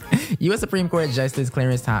 Supreme Court Justice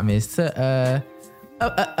Clarence Thomas to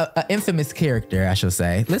an infamous character, I should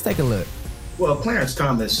say. Let's take a look. Well, Clarence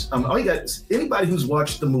Thomas, all you got is anybody who's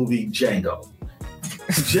watched the movie Django,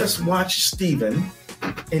 just watch Steven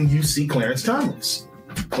and you see Clarence Thomas.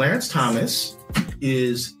 Clarence Thomas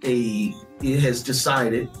has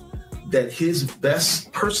decided that his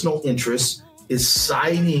best personal interest is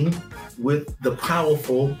siding with the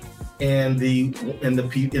powerful and the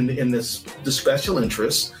special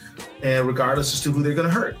interests, and regardless as to who they're going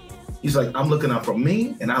to hurt. He's like, I'm looking out for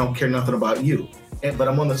me, and I don't care nothing about you. But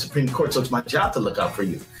I'm on the Supreme Court, so it's my job to look out for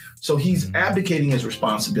you. So he's abdicating his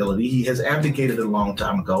responsibility. He has abdicated a long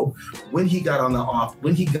time ago. When he got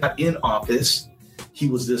in office, he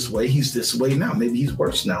was this way. He's this way now. Maybe he's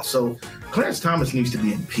worse now. So Clarence Thomas needs to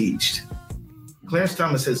be impeached. Clarence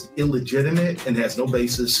Thomas is illegitimate and has no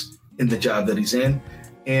basis in the job that he's in.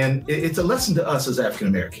 And it's a lesson to us as African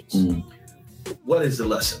Americans. What is the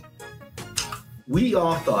lesson? We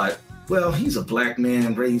all thought, well, he's a black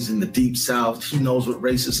man raised in the Deep South. He knows what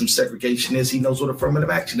racism, segregation is. He knows what affirmative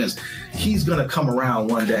action is. He's going to come around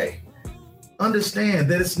one day.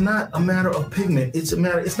 Understand that it's not a matter of pigment. It's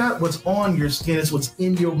not what's on your skin. It's what's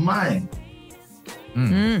in your mind.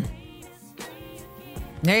 There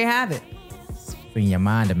you have it. In your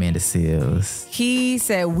mind, Amanda Seales. He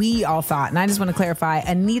said we all thought, and I just want to clarify,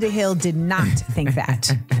 Anita Hill did not think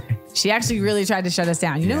that. She actually really tried to shut us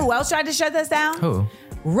down. You know who else tried to shut us down? Who?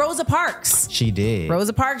 Rosa Parks. She did.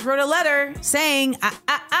 Rosa Parks wrote a letter saying,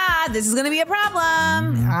 this is going to be a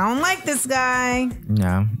problem. I don't like this guy.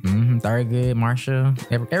 No. Thurgood, Marshall.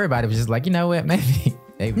 Everybody was just like, you know what? Maybe.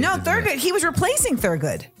 No, Thurgood. He was replacing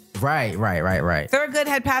Thurgood. Right. Thurgood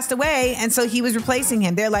had passed away, and so he was replacing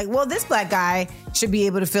him. They're like, well, this black guy should be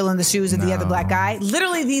able to fill in the shoes of the other black guy.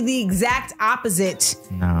 Literally the exact opposite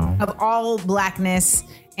of all blackness.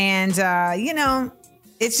 And,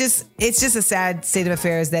 it's just a sad state of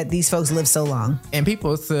affairs that these folks live so long. And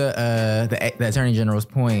people, to the Attorney General's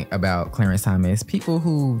point about Clarence Thomas, people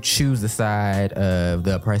who choose the side of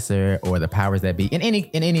the oppressor or the powers that be in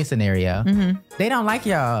any scenario, they don't like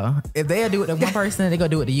y'all. If they'll do it to one person, they gonna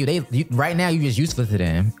do it to you. Right now, you're just useful to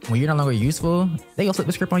them. When you're no longer useful, they gonna flip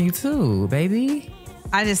the script on you too, baby.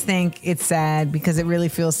 I just think it's sad because it really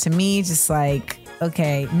feels to me just like,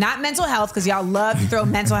 okay, not mental health, because y'all love to throw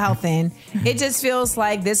mental health in. It just feels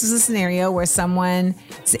like this is a scenario where someone's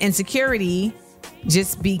insecurity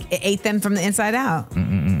just ate them from the inside out.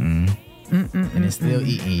 And it's still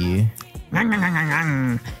eating you.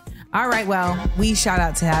 All right, well, we shout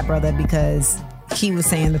out to that brother because he was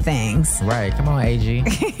saying the things. Right. Come on, AG.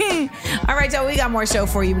 All right, y'all, we got more show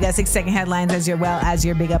for you. We got 6-second headlines as well as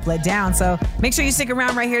your big up, let down. So make sure you stick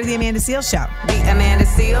around right here to the Amanda Seales Show. The Amanda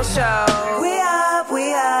Seales Show. We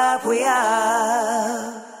up.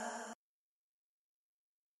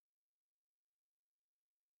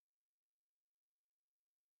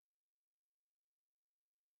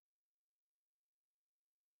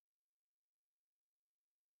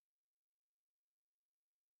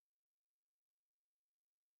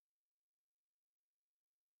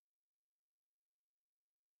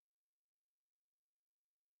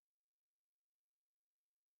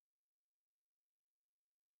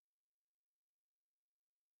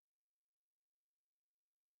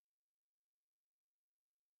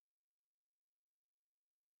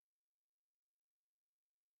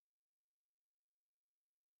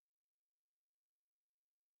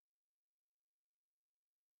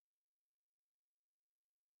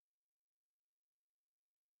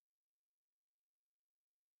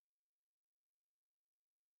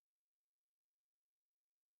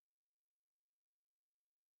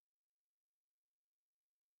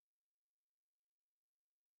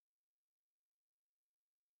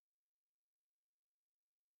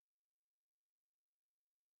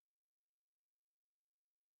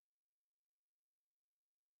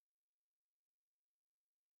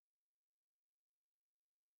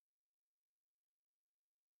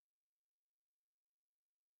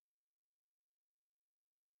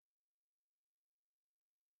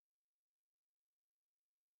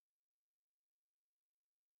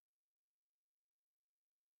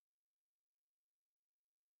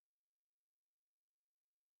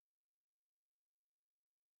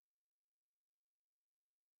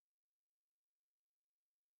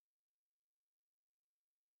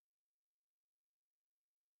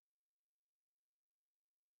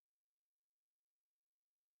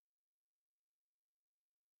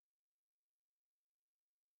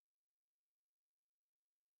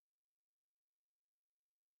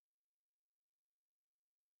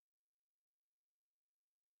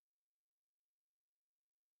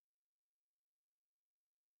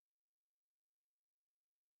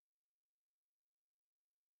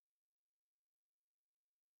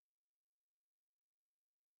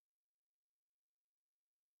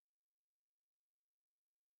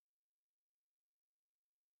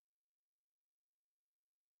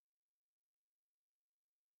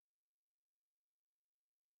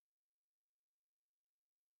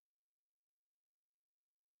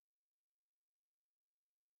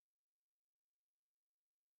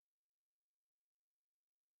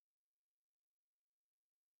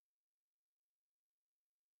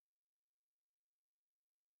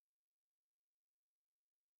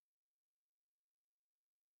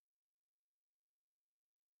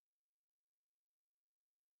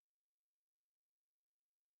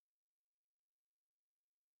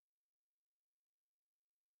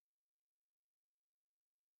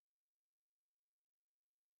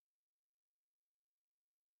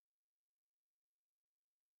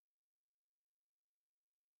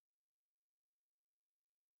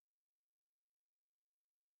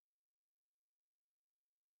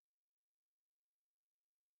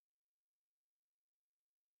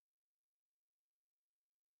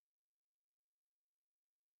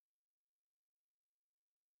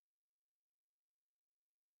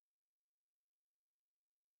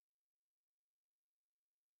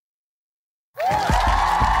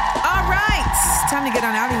 time to get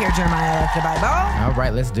on out of here, Jeremiah Like the Bible. All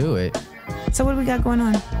right, let's do it. So what do we got going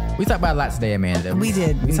on? We talked about a lot today, Amanda. We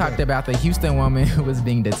did. We talked about the Houston woman who was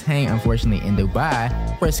being detained, unfortunately, in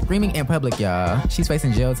Dubai for screaming in public, y'all. She's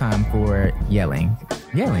facing jail time for yelling,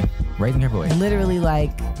 raising her voice. Literally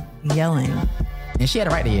like yelling. And she had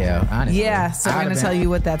a right to yell, honestly. Yeah, so we're going to tell you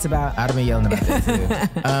what that's about. I'd have been yelling about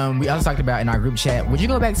that too. We also talked about in our group chat, would you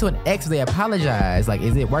go back to an ex where they apologize? Like,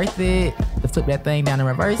 is it worth it to flip that thing down and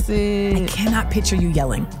reverse it? I cannot picture you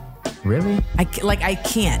yelling. Really? I can't. Like, I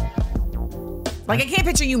can't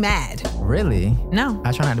picture you mad. Really? No.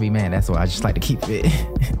 I try not to be mad. That's why I just like to keep it.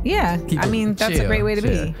 Yeah. I mean, that's a great way to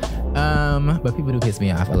be. But people do piss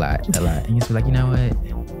me off a lot. And you just be like, you know what?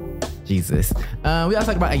 Jesus. We also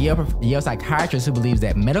talked about a Yale psychiatrist who believes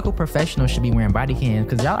that medical professionals should be wearing body cams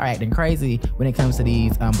because y'all are acting crazy when it comes to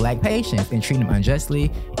these black patients and treating them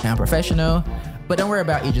unjustly and unprofessional. But don't worry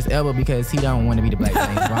about Idris Elba because he don't want to be the black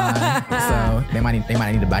James Bond. So they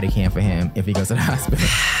might need a body cam for him if he goes to the hospital.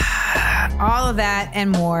 All of that and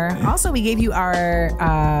more. Also, we gave you our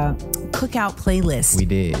cookout playlist. We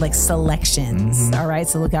did. Like selections. All right,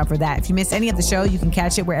 so look out for that. If you missed any of the show, you can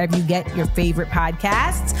catch it wherever you get your favorite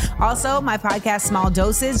podcasts. Also, my podcast, Small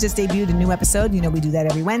Doses, just debuted a new episode. You know we do that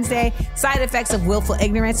every Wednesday. Side Effects of Willful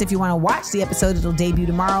Ignorance. If you want to watch the episode, it'll debut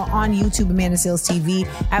tomorrow on YouTube, Amanda Seales TV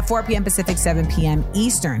at 4 p.m. Pacific, 7 p.m.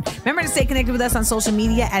 Eastern. Remember to stay connected with us on social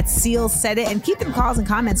media at Seales Said It and keep them calls and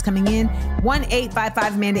comments coming in.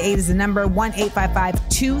 1-855-AMANDA-8 is the number.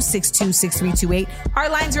 1-855-262-6328. Our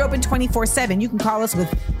lines are open 24/7. You can call us with,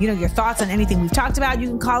 your thoughts on anything we've talked about. You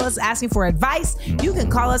can call us asking for advice. You can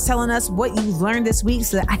call us telling us what you've learned this week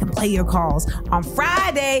so that I can play your calls on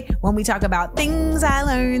Friday when we talk about things I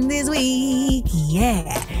learned this week.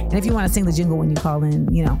 Yeah. And if you want to sing the jingle when you call in,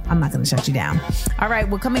 I'm not going to shut you down. All right.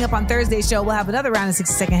 Well, coming up on Thursday's show, we'll have another round of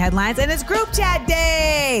 60-second headlines, and it's group chat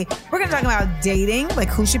day. We're going to talk about dating, like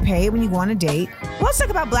who should pay when you go on a date. We'll also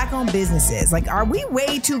talk about black-owned businesses. Like, are we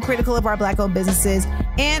way too critical of our black-owned businesses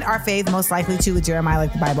and our faith most likely to with Jeremiah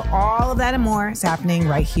Like the Bible? All of that and more is happening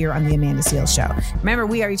right here on The Amanda Seales Show. Remember,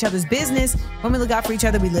 we are each other's business. When we look out for each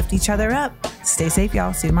other, we lift each other up. Stay safe,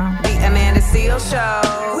 y'all. See you tomorrow. The Amanda Seales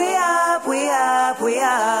Show. We up, we up, we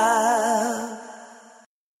up.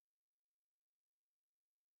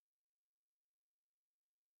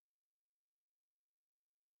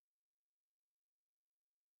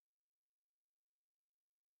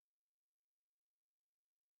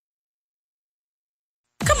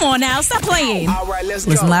 Come on now, stop playing. All right, let's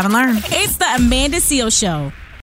go. Listen, laugh, and learn. It's the Amanda Seales Show.